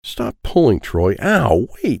 Stop pulling, Troy. Ow,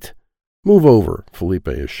 wait. Move over, Felipe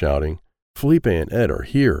is shouting. Felipe and Ed are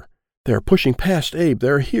here. They're pushing past Abe.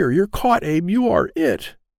 They're here. You're caught, Abe. You are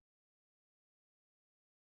it.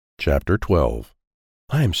 Chapter 12.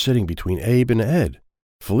 I am sitting between Abe and Ed.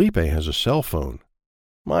 Felipe has a cell phone.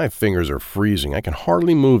 My fingers are freezing. I can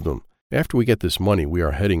hardly move them. After we get this money, we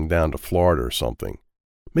are heading down to Florida or something.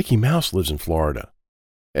 Mickey Mouse lives in Florida.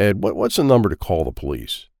 Ed, what's the number to call the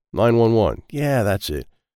police? 911. Yeah, that's it.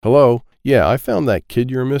 Hello? Yeah, I found that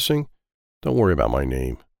kid you're missing. Don't worry about my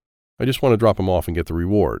name. I just want to drop him off and get the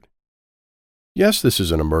reward. Yes, this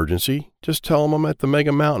is an emergency. Just tell him I'm at the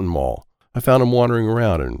Mega Mountain Mall. I found him wandering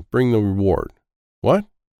around and bring the reward. What?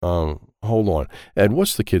 Hold on. Ed,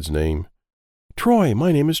 what's the kid's name? Troy.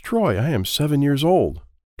 My name is Troy. I am 7 years old.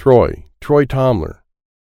 Troy Tomler.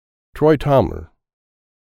 Troy Tomler.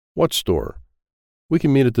 What store? We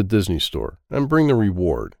can meet at the Disney store and bring the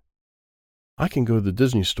reward. I can go to the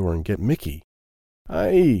Disney store and get Mickey.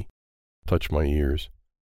 Touch my ears.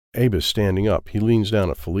 Abe is standing up. He leans down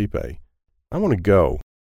at Felipe. I want to go.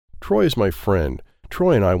 Troy is my friend.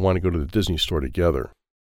 Troy and I want to go to the Disney store together.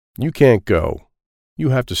 You can't go. You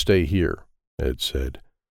have to stay here, Ed said.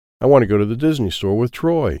 I want to go to the Disney store with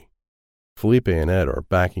Troy. Felipe and Ed are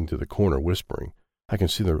backing to the corner whispering. I can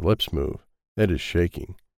see their lips move. Ed is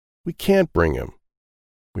shaking. We can't bring him.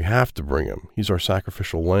 We have to bring him. He's our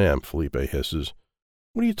sacrificial lamb, Felipe hisses.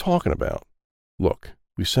 What are you talking about? Look,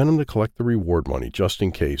 we sent him to collect the reward money just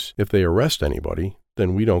in case. If they arrest anybody,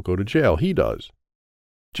 then we don't go to jail. He does.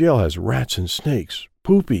 Jail has rats and snakes.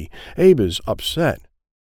 Poopy. Abe is upset.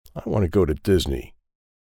 I want to go to Disney.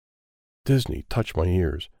 Disney, touch my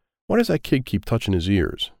ears. Why does that kid keep touching his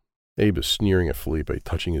ears? Abe is sneering at Felipe,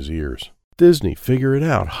 touching his ears. Disney, figure it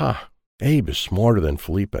out. Ha! Abe is smarter than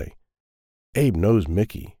Felipe. Abe knows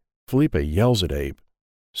Mickey. Felipe yells at Abe.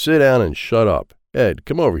 Sit down and shut up. Ed,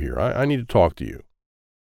 come over here. I need to talk to you.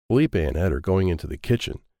 Felipe and Ed are going into the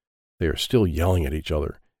kitchen. They are still yelling at each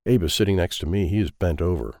other. Abe is sitting next to me. He is bent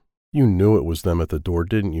over. You knew it was them at the door,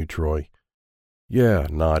 didn't you, Troy? Yeah,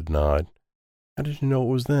 nod. How did you know it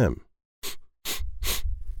was them?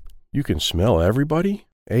 You can smell everybody?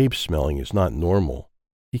 Abe's smelling is not normal.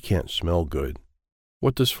 He can't smell good.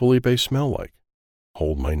 What does Felipe smell like?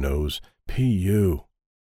 Hold my nose. P.U.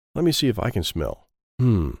 Let me see if I can smell.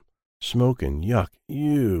 Smoke and yuck.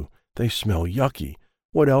 Ew. They smell yucky.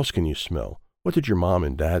 What else can you smell? What did your mom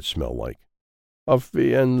and dad smell like?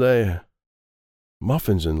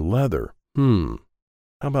 Muffins and leather. How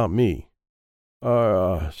about me?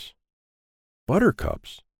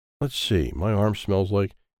 Buttercups. Let's see. My arm smells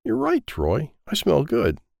like... You're right, Troy. I smell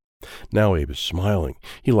good. Now Abe is smiling.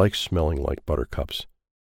 He likes smelling like buttercups.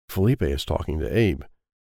 Felipe is talking to Abe.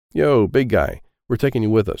 Yo, big guy. We're taking you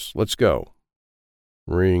with us. Let's go.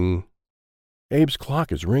 Ring. Abe's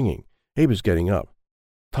clock is ringing. Abe is getting up.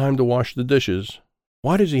 Time to wash the dishes.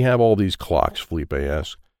 Why does he have all these clocks? Felipe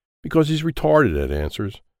asks. Because he's retarded, Ed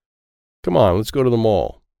answers. Come on, let's go to the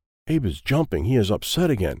mall. Abe is jumping. He is upset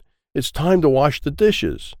again. It's time to wash the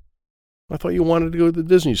dishes. I thought you wanted to go to the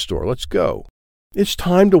Disney store. Let's go. It's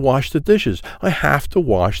time to wash the dishes. I have to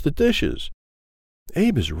wash the dishes.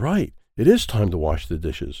 Abe is right. It is time to wash the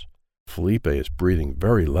dishes. Felipe is breathing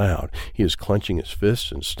very loud. He is clenching his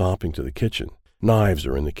fists and stomping to the kitchen. Knives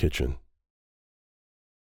are in the kitchen.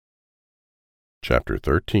 Chapter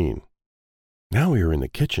 13. Now we are in the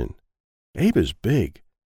kitchen. Abe is big.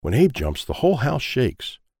 When Abe jumps, the whole house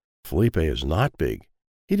shakes. Felipe is not big.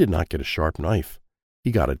 He did not get a sharp knife. He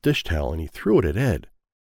got a dish towel and he threw it at Ed.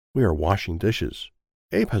 We are washing dishes.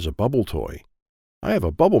 Abe has a bubble toy. I have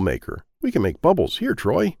a bubble maker. We can make bubbles. Here,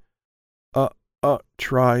 Troy.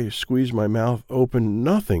 Try, squeeze my mouth open.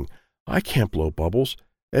 Nothing. I can't blow bubbles.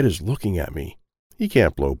 Ed is looking at me. He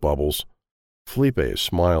can't blow bubbles. Felipe is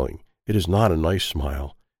smiling. It is not a nice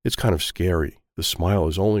smile. It's kind of scary. The smile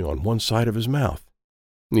is only on one side of his mouth.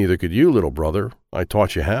 Neither could you, little brother. I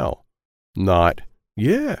taught you how. Not.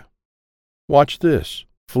 Yeah. Watch this.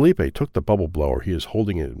 Felipe took the bubble blower. He is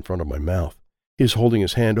holding it in front of my mouth. He is holding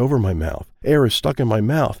his hand over my mouth. Air is stuck in my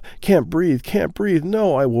mouth. Can't breathe.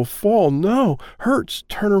 No, I will fall. No. Hurts.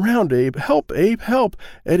 Turn around, Abe. Help, Abe. Help.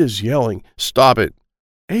 Ed is yelling. Stop it.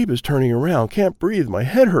 Abe is turning around. Can't breathe. My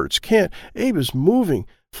head hurts. Can't. Abe is moving.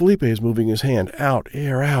 Felipe is moving his hand. Out.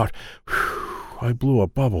 Air out. Whew. I blew a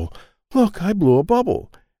bubble. Look, I blew a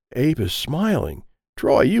bubble. Abe is smiling.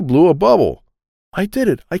 Troy, you blew a bubble. I did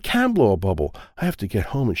it. I can blow a bubble. I have to get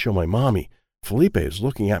home and show my mommy. Felipe is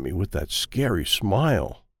looking at me with that scary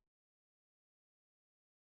smile.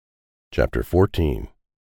 Chapter 14.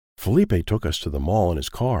 Felipe took us to the mall in his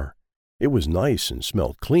car. It was nice and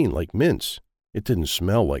smelled clean like mints. It didn't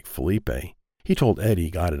smell like Felipe. He told Ed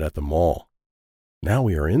he got it at the mall. Now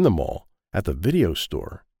we are in the mall, at the video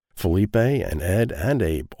store. Felipe and Ed and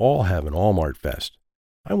Abe all have an Walmart fest.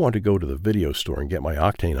 I want to go to the video store and get my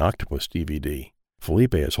Octane Octopus DVD.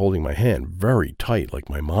 Felipe is holding my hand very tight like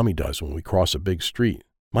my mommy does when we cross a big street.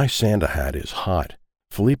 My Santa hat is hot.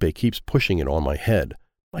 Felipe keeps pushing it on my head.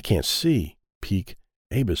 I can't see. Peek.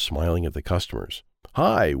 Abe is smiling at the customers.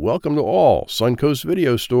 Hi, welcome to all, Suncoast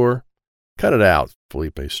Video Store. Cut it out,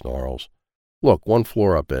 Felipe snarls. Look, one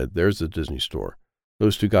floor up, Ed. There's the Disney store.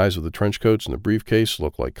 Those two guys with the trench coats and the briefcase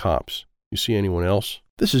look like cops. You see anyone else?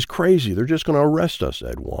 This is crazy. They're just going to arrest us,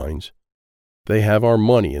 Ed whines. They have our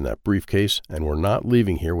money in that briefcase, and we're not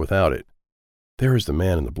leaving here without it. There is the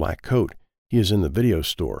man in the black coat. He is in the video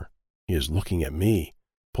store. He is looking at me.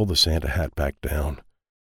 Pull the Santa hat back down.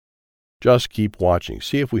 Just keep watching.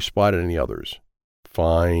 See if we spotted any others.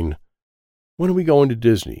 Fine. When are we going to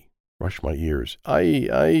Disney? Brush my ears.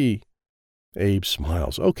 Aye. Abe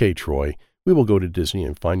smiles. Okay, Troy. We will go to Disney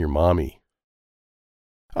and find your mommy.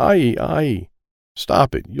 Aye.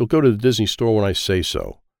 Stop it. You'll go to the Disney store when I say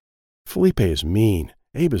so. Felipe is mean.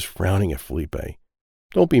 Abe is frowning at Felipe.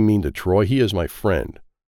 Don't be mean to Troy. He is my friend.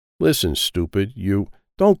 Listen, stupid, you.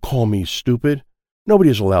 Don't call me stupid. Nobody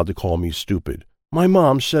is allowed to call me stupid. My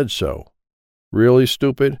mom said so. Really,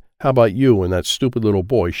 stupid? How about you and that stupid little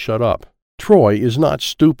boy shut up? Troy is not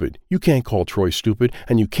stupid. You can't call Troy stupid,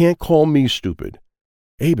 and you can't call me stupid.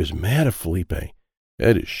 Abe is mad at Felipe.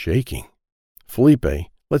 Ed is shaking. Felipe,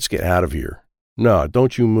 let's get out of here. No,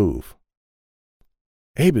 don't you move.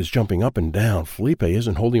 Abe is jumping up and down. Felipe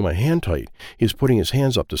isn't holding my hand tight. He is putting his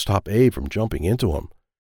hands up to stop Abe from jumping into him.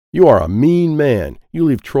 You are a mean man. You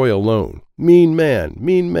leave Troy alone. Mean man.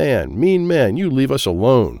 You leave us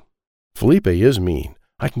alone. Felipe is mean.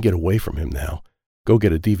 I can get away from him now. Go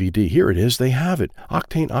get a DVD. Here it is. They have it.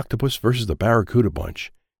 Octane Octopus versus the Barracuda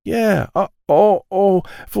Bunch. Yeah.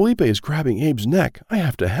 Felipe is grabbing Abe's neck. I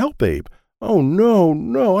have to help Abe. Oh,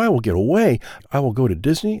 no. I will get away. I will go to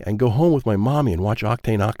Disney and go home with my mommy and watch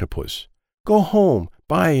Octane Octopus. Go home.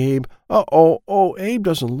 Bye, Abe. Abe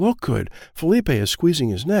doesn't look good. Felipe is squeezing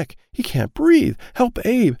his neck. He can't breathe. Help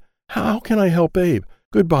Abe. How can I help Abe?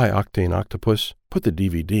 Goodbye, Octane Octopus. Put the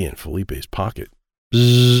DVD in Felipe's pocket.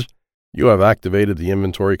 Bzzz. You have activated the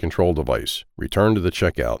inventory control device. Return to the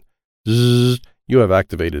checkout. Bzzz. You have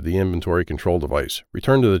activated the inventory control device.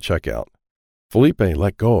 Return to the checkout. Felipe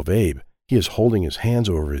let go of Abe. He is holding his hands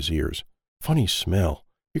over his ears. Funny smell.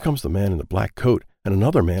 Here comes the man in the black coat and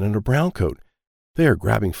another man in a brown coat. They are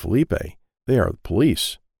grabbing Felipe. They are the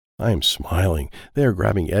police. I am smiling. They are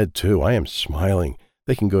grabbing Ed, too. I am smiling.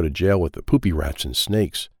 They can go to jail with the poopy rats and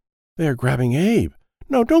snakes. They are grabbing Abe.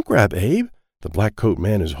 No, don't grab Abe. The black coat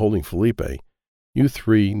man is holding Felipe. You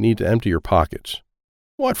three need to empty your pockets.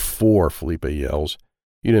 What for? Felipe yells.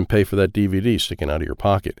 You didn't pay for that DVD sticking out of your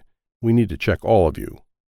pocket. We need to check all of you.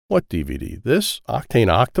 What DVD? This?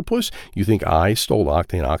 Octane Octopus? You think I stole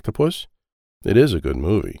Octane Octopus? It is a good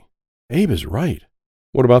movie. Abe is right.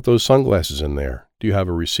 What about those sunglasses in there? Do you have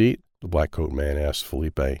a receipt? The black coat man asked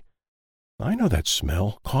Felipe. I know that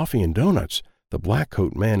smell. Coffee and donuts. The black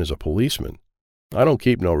coat man is a policeman. I don't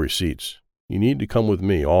keep no receipts. You need to come with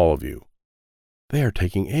me, all of you. They are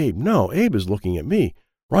taking Abe. No, Abe is looking at me.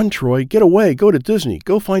 Run, Troy. Get away. Go to Disney.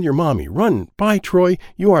 Go find your mommy. Run. Bye, Troy.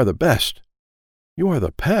 You are the best. You are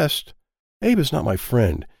the pest? Abe is not my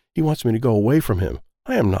friend. He wants me to go away from him.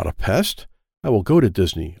 I am not a pest. I will go to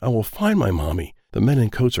Disney. I will find my mommy. The men in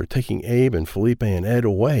coats are taking Abe and Felipe and Ed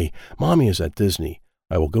away. Mommy is at Disney.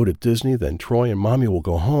 I will go to Disney, then Troy and Mommy will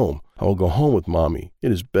go home. I will go home with Mommy.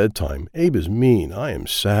 It is bedtime. Abe is mean. I am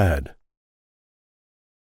sad.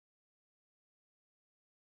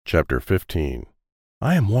 Chapter 15.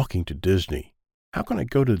 I am walking to Disney. How can I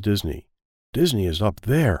go to Disney? Disney is up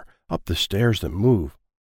there, up the stairs that move.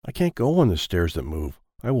 I can't go on the stairs that move.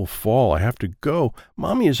 I will fall. I have to go.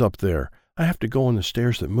 Mommy is up there. I have to go on the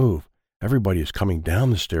stairs that move. Everybody is coming down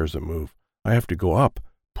the stairs that move. I have to go up.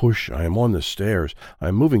 Push. I am on the stairs. I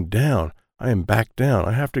am moving down. I am back down.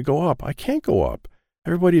 I have to go up. I can't go up.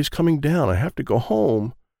 Everybody is coming down. I have to go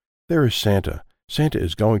home. There is Santa. Santa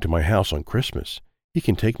is going to my house on Christmas. He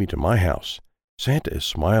can take me to my house. Santa is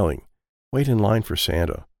smiling. Wait in line for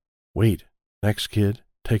Santa. Wait. Next kid.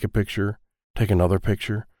 Take a picture. Take another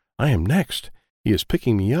picture. I am next. He is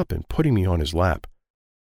picking me up and putting me on his lap.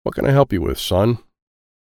 What can I help you with, son?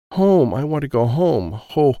 Home. I want to go home.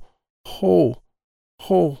 Home.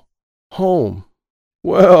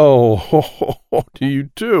 Well, to you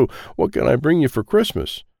too. What can I bring you for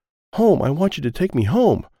Christmas? Home. I want you to take me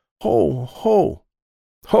home. Ho, ho.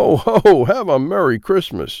 Ho, ho, have a Merry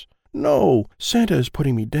Christmas. No, Santa is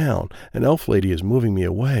putting me down. An elf lady is moving me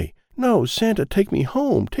away. No, Santa, take me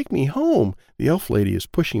home. Take me home. The elf lady is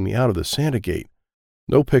pushing me out of the Santa gate.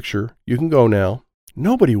 No picture. You can go now.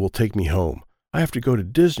 Nobody will take me home. I have to go to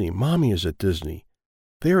Disney. Mommy is at Disney.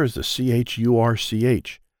 There is the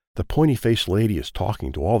CHURCH. The pointy-faced lady is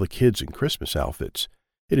talking to all the kids in Christmas outfits.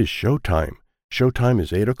 It is showtime. Showtime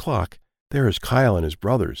is 8 o'clock. There is Kyle and his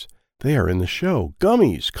brothers. They are in the show.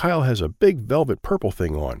 Gummies! Kyle has a big velvet purple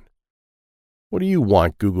thing on. What do you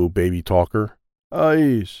want, Goo-Goo Baby Talker?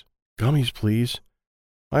 Ice. Gummies, please.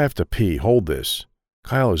 I have to pee. Hold this.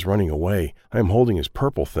 Kyle is running away. I am holding his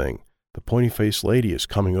purple thing. The pointy-faced lady is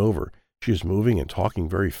coming over. She is moving and talking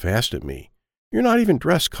very fast at me. You're not even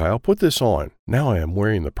dressed, Kyle. Put this on. Now I am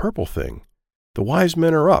wearing the purple thing. The wise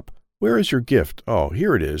men are up. Where is your gift? Oh,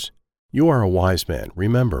 here it is. You are a wise man.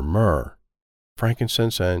 Remember, myrrh.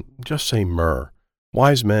 Frankincense and just say myrrh.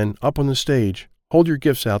 Wise men, up on the stage. Hold your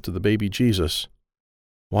gifts out to the baby Jesus.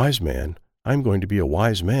 Wise man, I'm going to be a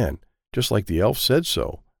wise man, just like the elf said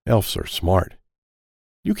so. Elves are smart.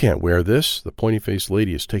 You can't wear this. The pointy-faced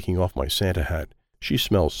lady is taking off my Santa hat. She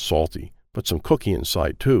smells salty, but some cookie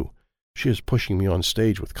inside, too. She is pushing me on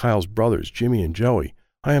stage with Kyle's brothers, Jimmy and Joey.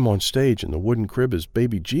 I am on stage, and the wooden crib is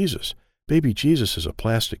baby Jesus. Baby Jesus is a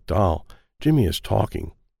plastic doll. Jimmy is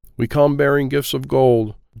talking. We come bearing gifts of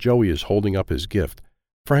gold. Joey is holding up his gift.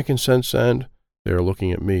 Frankincense and... They are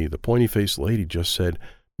looking at me. The pointy-faced lady just said,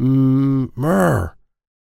 myrrh.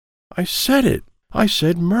 I said it. I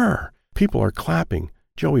said myrrh. People are clapping.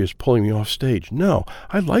 Joey is pulling me off stage. No,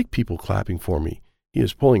 I like people clapping for me. He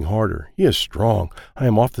is pulling harder. He is strong. I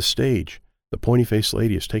am off the stage. The pointy-faced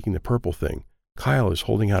lady is taking the purple thing. Kyle is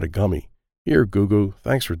holding out a gummy. Here, Goo-Goo.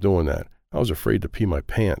 Thanks for doing that. I was afraid to pee my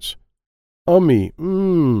pants. Ummy,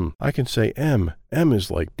 I can say M. M is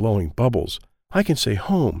like blowing bubbles. I can say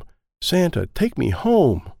home. Santa, take me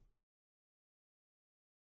home.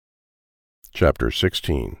 Chapter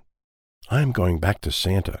 16. I am going back to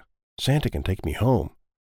Santa. Santa can take me home.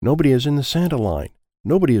 Nobody is in the Santa line.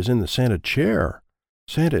 Nobody is in the Santa chair.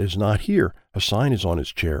 Santa is not here. A sign is on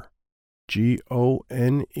his chair.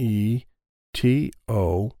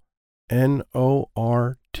 GONETONORTHPOLE.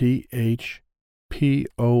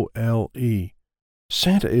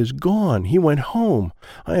 Santa is gone. He went home.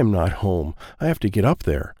 I am not home. I have to get up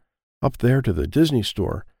there. Up there to the Disney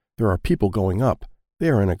store. There are people going up. They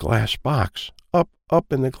are in a glass box. Up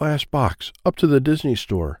in the glass box. Up to the Disney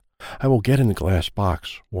store. I will get in the glass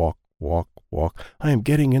box. Walk, walk, walk. I am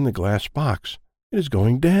getting in the glass box. It is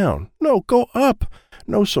going down. No, go up.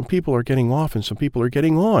 No, some people are getting off and some people are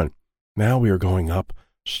getting on. Now we are going up.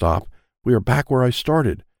 Stop. We are back where I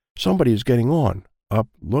started. Somebody is getting on. Up.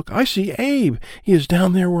 Look. I see Abe. He is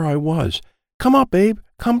down there where I was. Come up, Abe.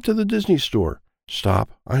 Come to the Disney store.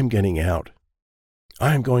 Stop. I am getting out.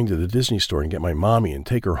 I am going to the Disney store and get my mommy and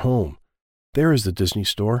take her home. There is the Disney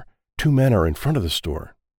store. 2 men are in front of the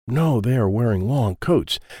store. No, they are wearing long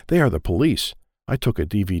coats. They are the police. I took a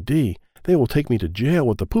DVD. They will take me to jail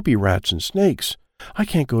with the poopy rats and snakes. I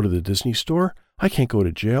can't go to the Disney store. I can't go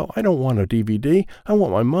to jail. I don't want a DVD. I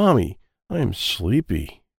want my mommy. I am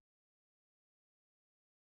sleepy.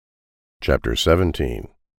 Chapter 17.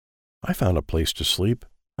 I found a place to sleep.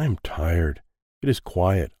 I am tired. It is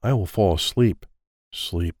quiet. I will fall asleep.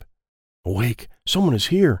 Sleep. Awake. Someone is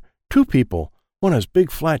here. 2 people. One has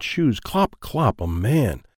big flat shoes. Clop, clop. A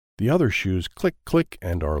man. The other shoes click, click,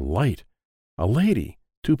 and are light. A lady.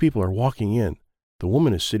 2 people are walking in. The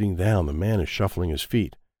woman is sitting down. The man is shuffling his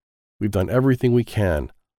feet. We've done everything we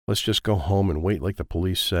can. Let's just go home and wait like the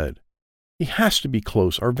police said. He has to be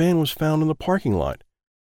close. Our van was found in the parking lot.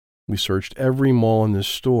 We searched every mall in this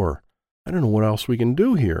store. I don't know what else we can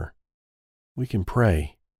do here. We can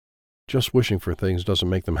pray. Just wishing for things doesn't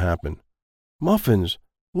make them happen. Muffins.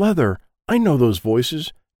 Leather. I know those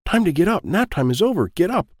voices. Time to get up. Nap time is over.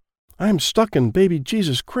 Get up. I am stuck in baby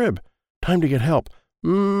Jesus' crib. Time to get help.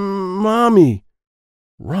 Mommy.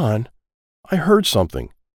 Ron, I heard something.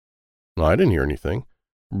 No, I didn't hear anything.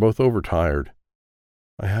 We're both overtired.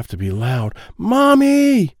 I have to be loud.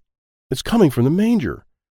 Mommy! It's coming from the manger.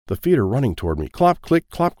 The feet are running toward me. Clop, click,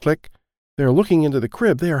 clop, click. They are looking into the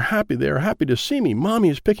crib. They are happy. They are happy to see me. Mommy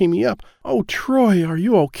is picking me up. Oh, Troy, are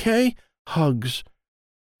you okay? Hugs.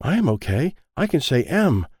 I am okay. I can say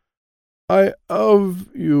M. I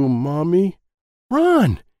love you, Mommy.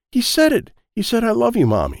 Ron, he said it. He said, I love you,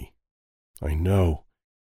 Mommy. I know.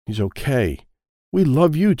 He's okay. We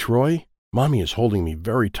love you, Troy. Mommy is holding me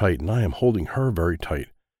very tight, and I am holding her very tight.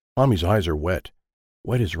 Mommy's eyes are wet.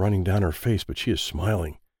 Wet is running down her face, but she is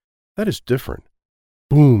smiling. That is different.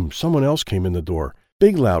 Boom! Someone else came in the door.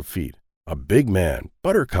 Big loud feet. A big man.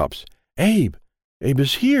 Buttercups. Abe! Abe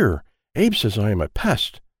is here! Abe says I am a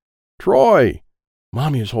pest. Troy!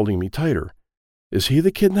 Mommy is holding me tighter. Is he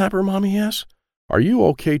the kidnapper, Mommy asks. Are you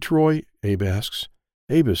okay, Troy? Abe asks.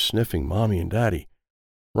 Abe is sniffing Mommy and Daddy.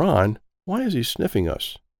 Ron, why is he sniffing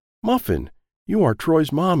us? Muffin, you are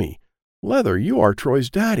Troy's mommy. Leather, you are Troy's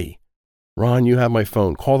daddy. Ron, you have my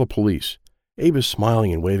phone. Call the police. Abe is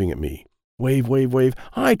smiling and waving at me. Wave, wave, wave.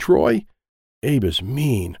 Hi, Troy. Abe is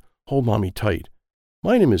mean. Hold Mommy tight.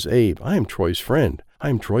 My name is Abe. I am Troy's friend. I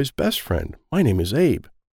am Troy's best friend. My name is Abe.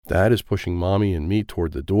 Dad is pushing Mommy and me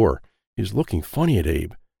toward the door. He is looking funny at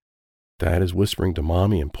Abe. Dad is whispering to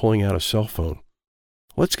Mommy and pulling out a cell phone.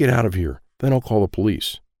 Let's get out of here. Then I'll call the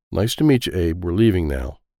police. Nice to meet you, Abe. We're leaving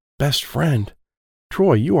now. Best friend.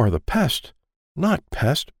 Troy, you are the pest. Not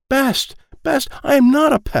pest. Best. Best. I am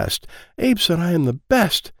not a pest. Abe said I am the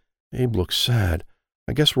best. Abe looks sad.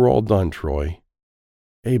 I guess we're all done, Troy.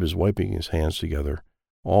 Abe is wiping his hands together.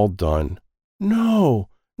 All done. No,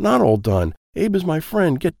 not all done. Abe is my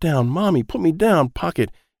friend. Get down. Mommy, put me down.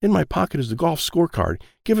 Pocket. In my pocket is the golf scorecard.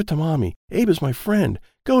 Give it to Mommy. Abe is my friend.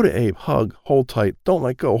 Go to Abe. Hug. Hold tight. Don't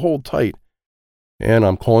let go. Hold tight. And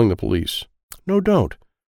I'm calling the police. No, don't.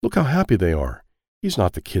 Look how happy they are. He's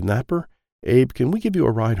not the kidnapper. Abe, can we give you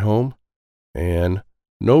a ride home? Anne,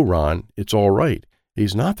 no, Ron, it's all right.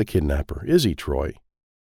 He's not the kidnapper, is he, Troy?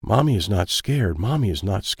 Mommy is not scared. Mommy is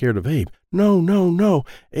not scared of Abe. No, no, no.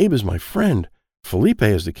 Abe is my friend. Felipe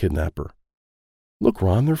is the kidnapper. Look,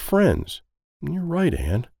 Ron, they're friends. You're right,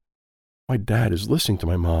 Anne. My dad is listening to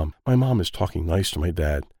my mom. My mom is talking nice to my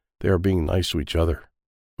dad. They are being nice to each other.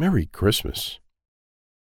 Merry Christmas.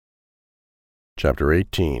 Chapter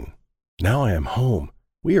 18. Now I am home.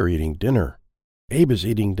 We are eating dinner. Abe is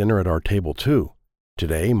eating dinner at our table, too.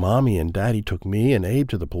 Today, Mommy and Daddy took me and Abe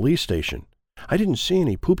to the police station. I didn't see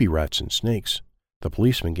any poopy rats and snakes. The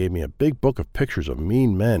policeman gave me a big book of pictures of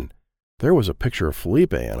mean men. There was a picture of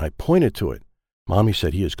Felipe, and I pointed to it. Mommy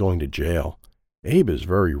said he is going to jail. Abe is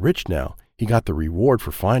very rich now. He got the reward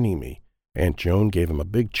for finding me. Aunt Joan gave him a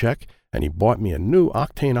big check, and he bought me a new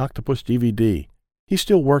Octane Octopus DVD. He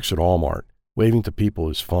still works at Walmart. Waving to people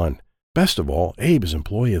is fun. Best of all, Abe is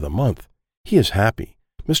Employee of the Month. He is happy.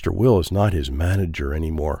 Mr. Will is not his manager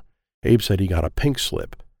anymore. Abe said he got a pink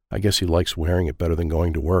slip. I guess he likes wearing it better than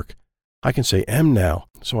going to work. I can say M now,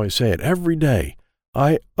 so I say it every day.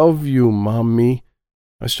 I love you, Mommy.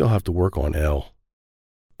 I still have to work on L.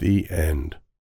 The end.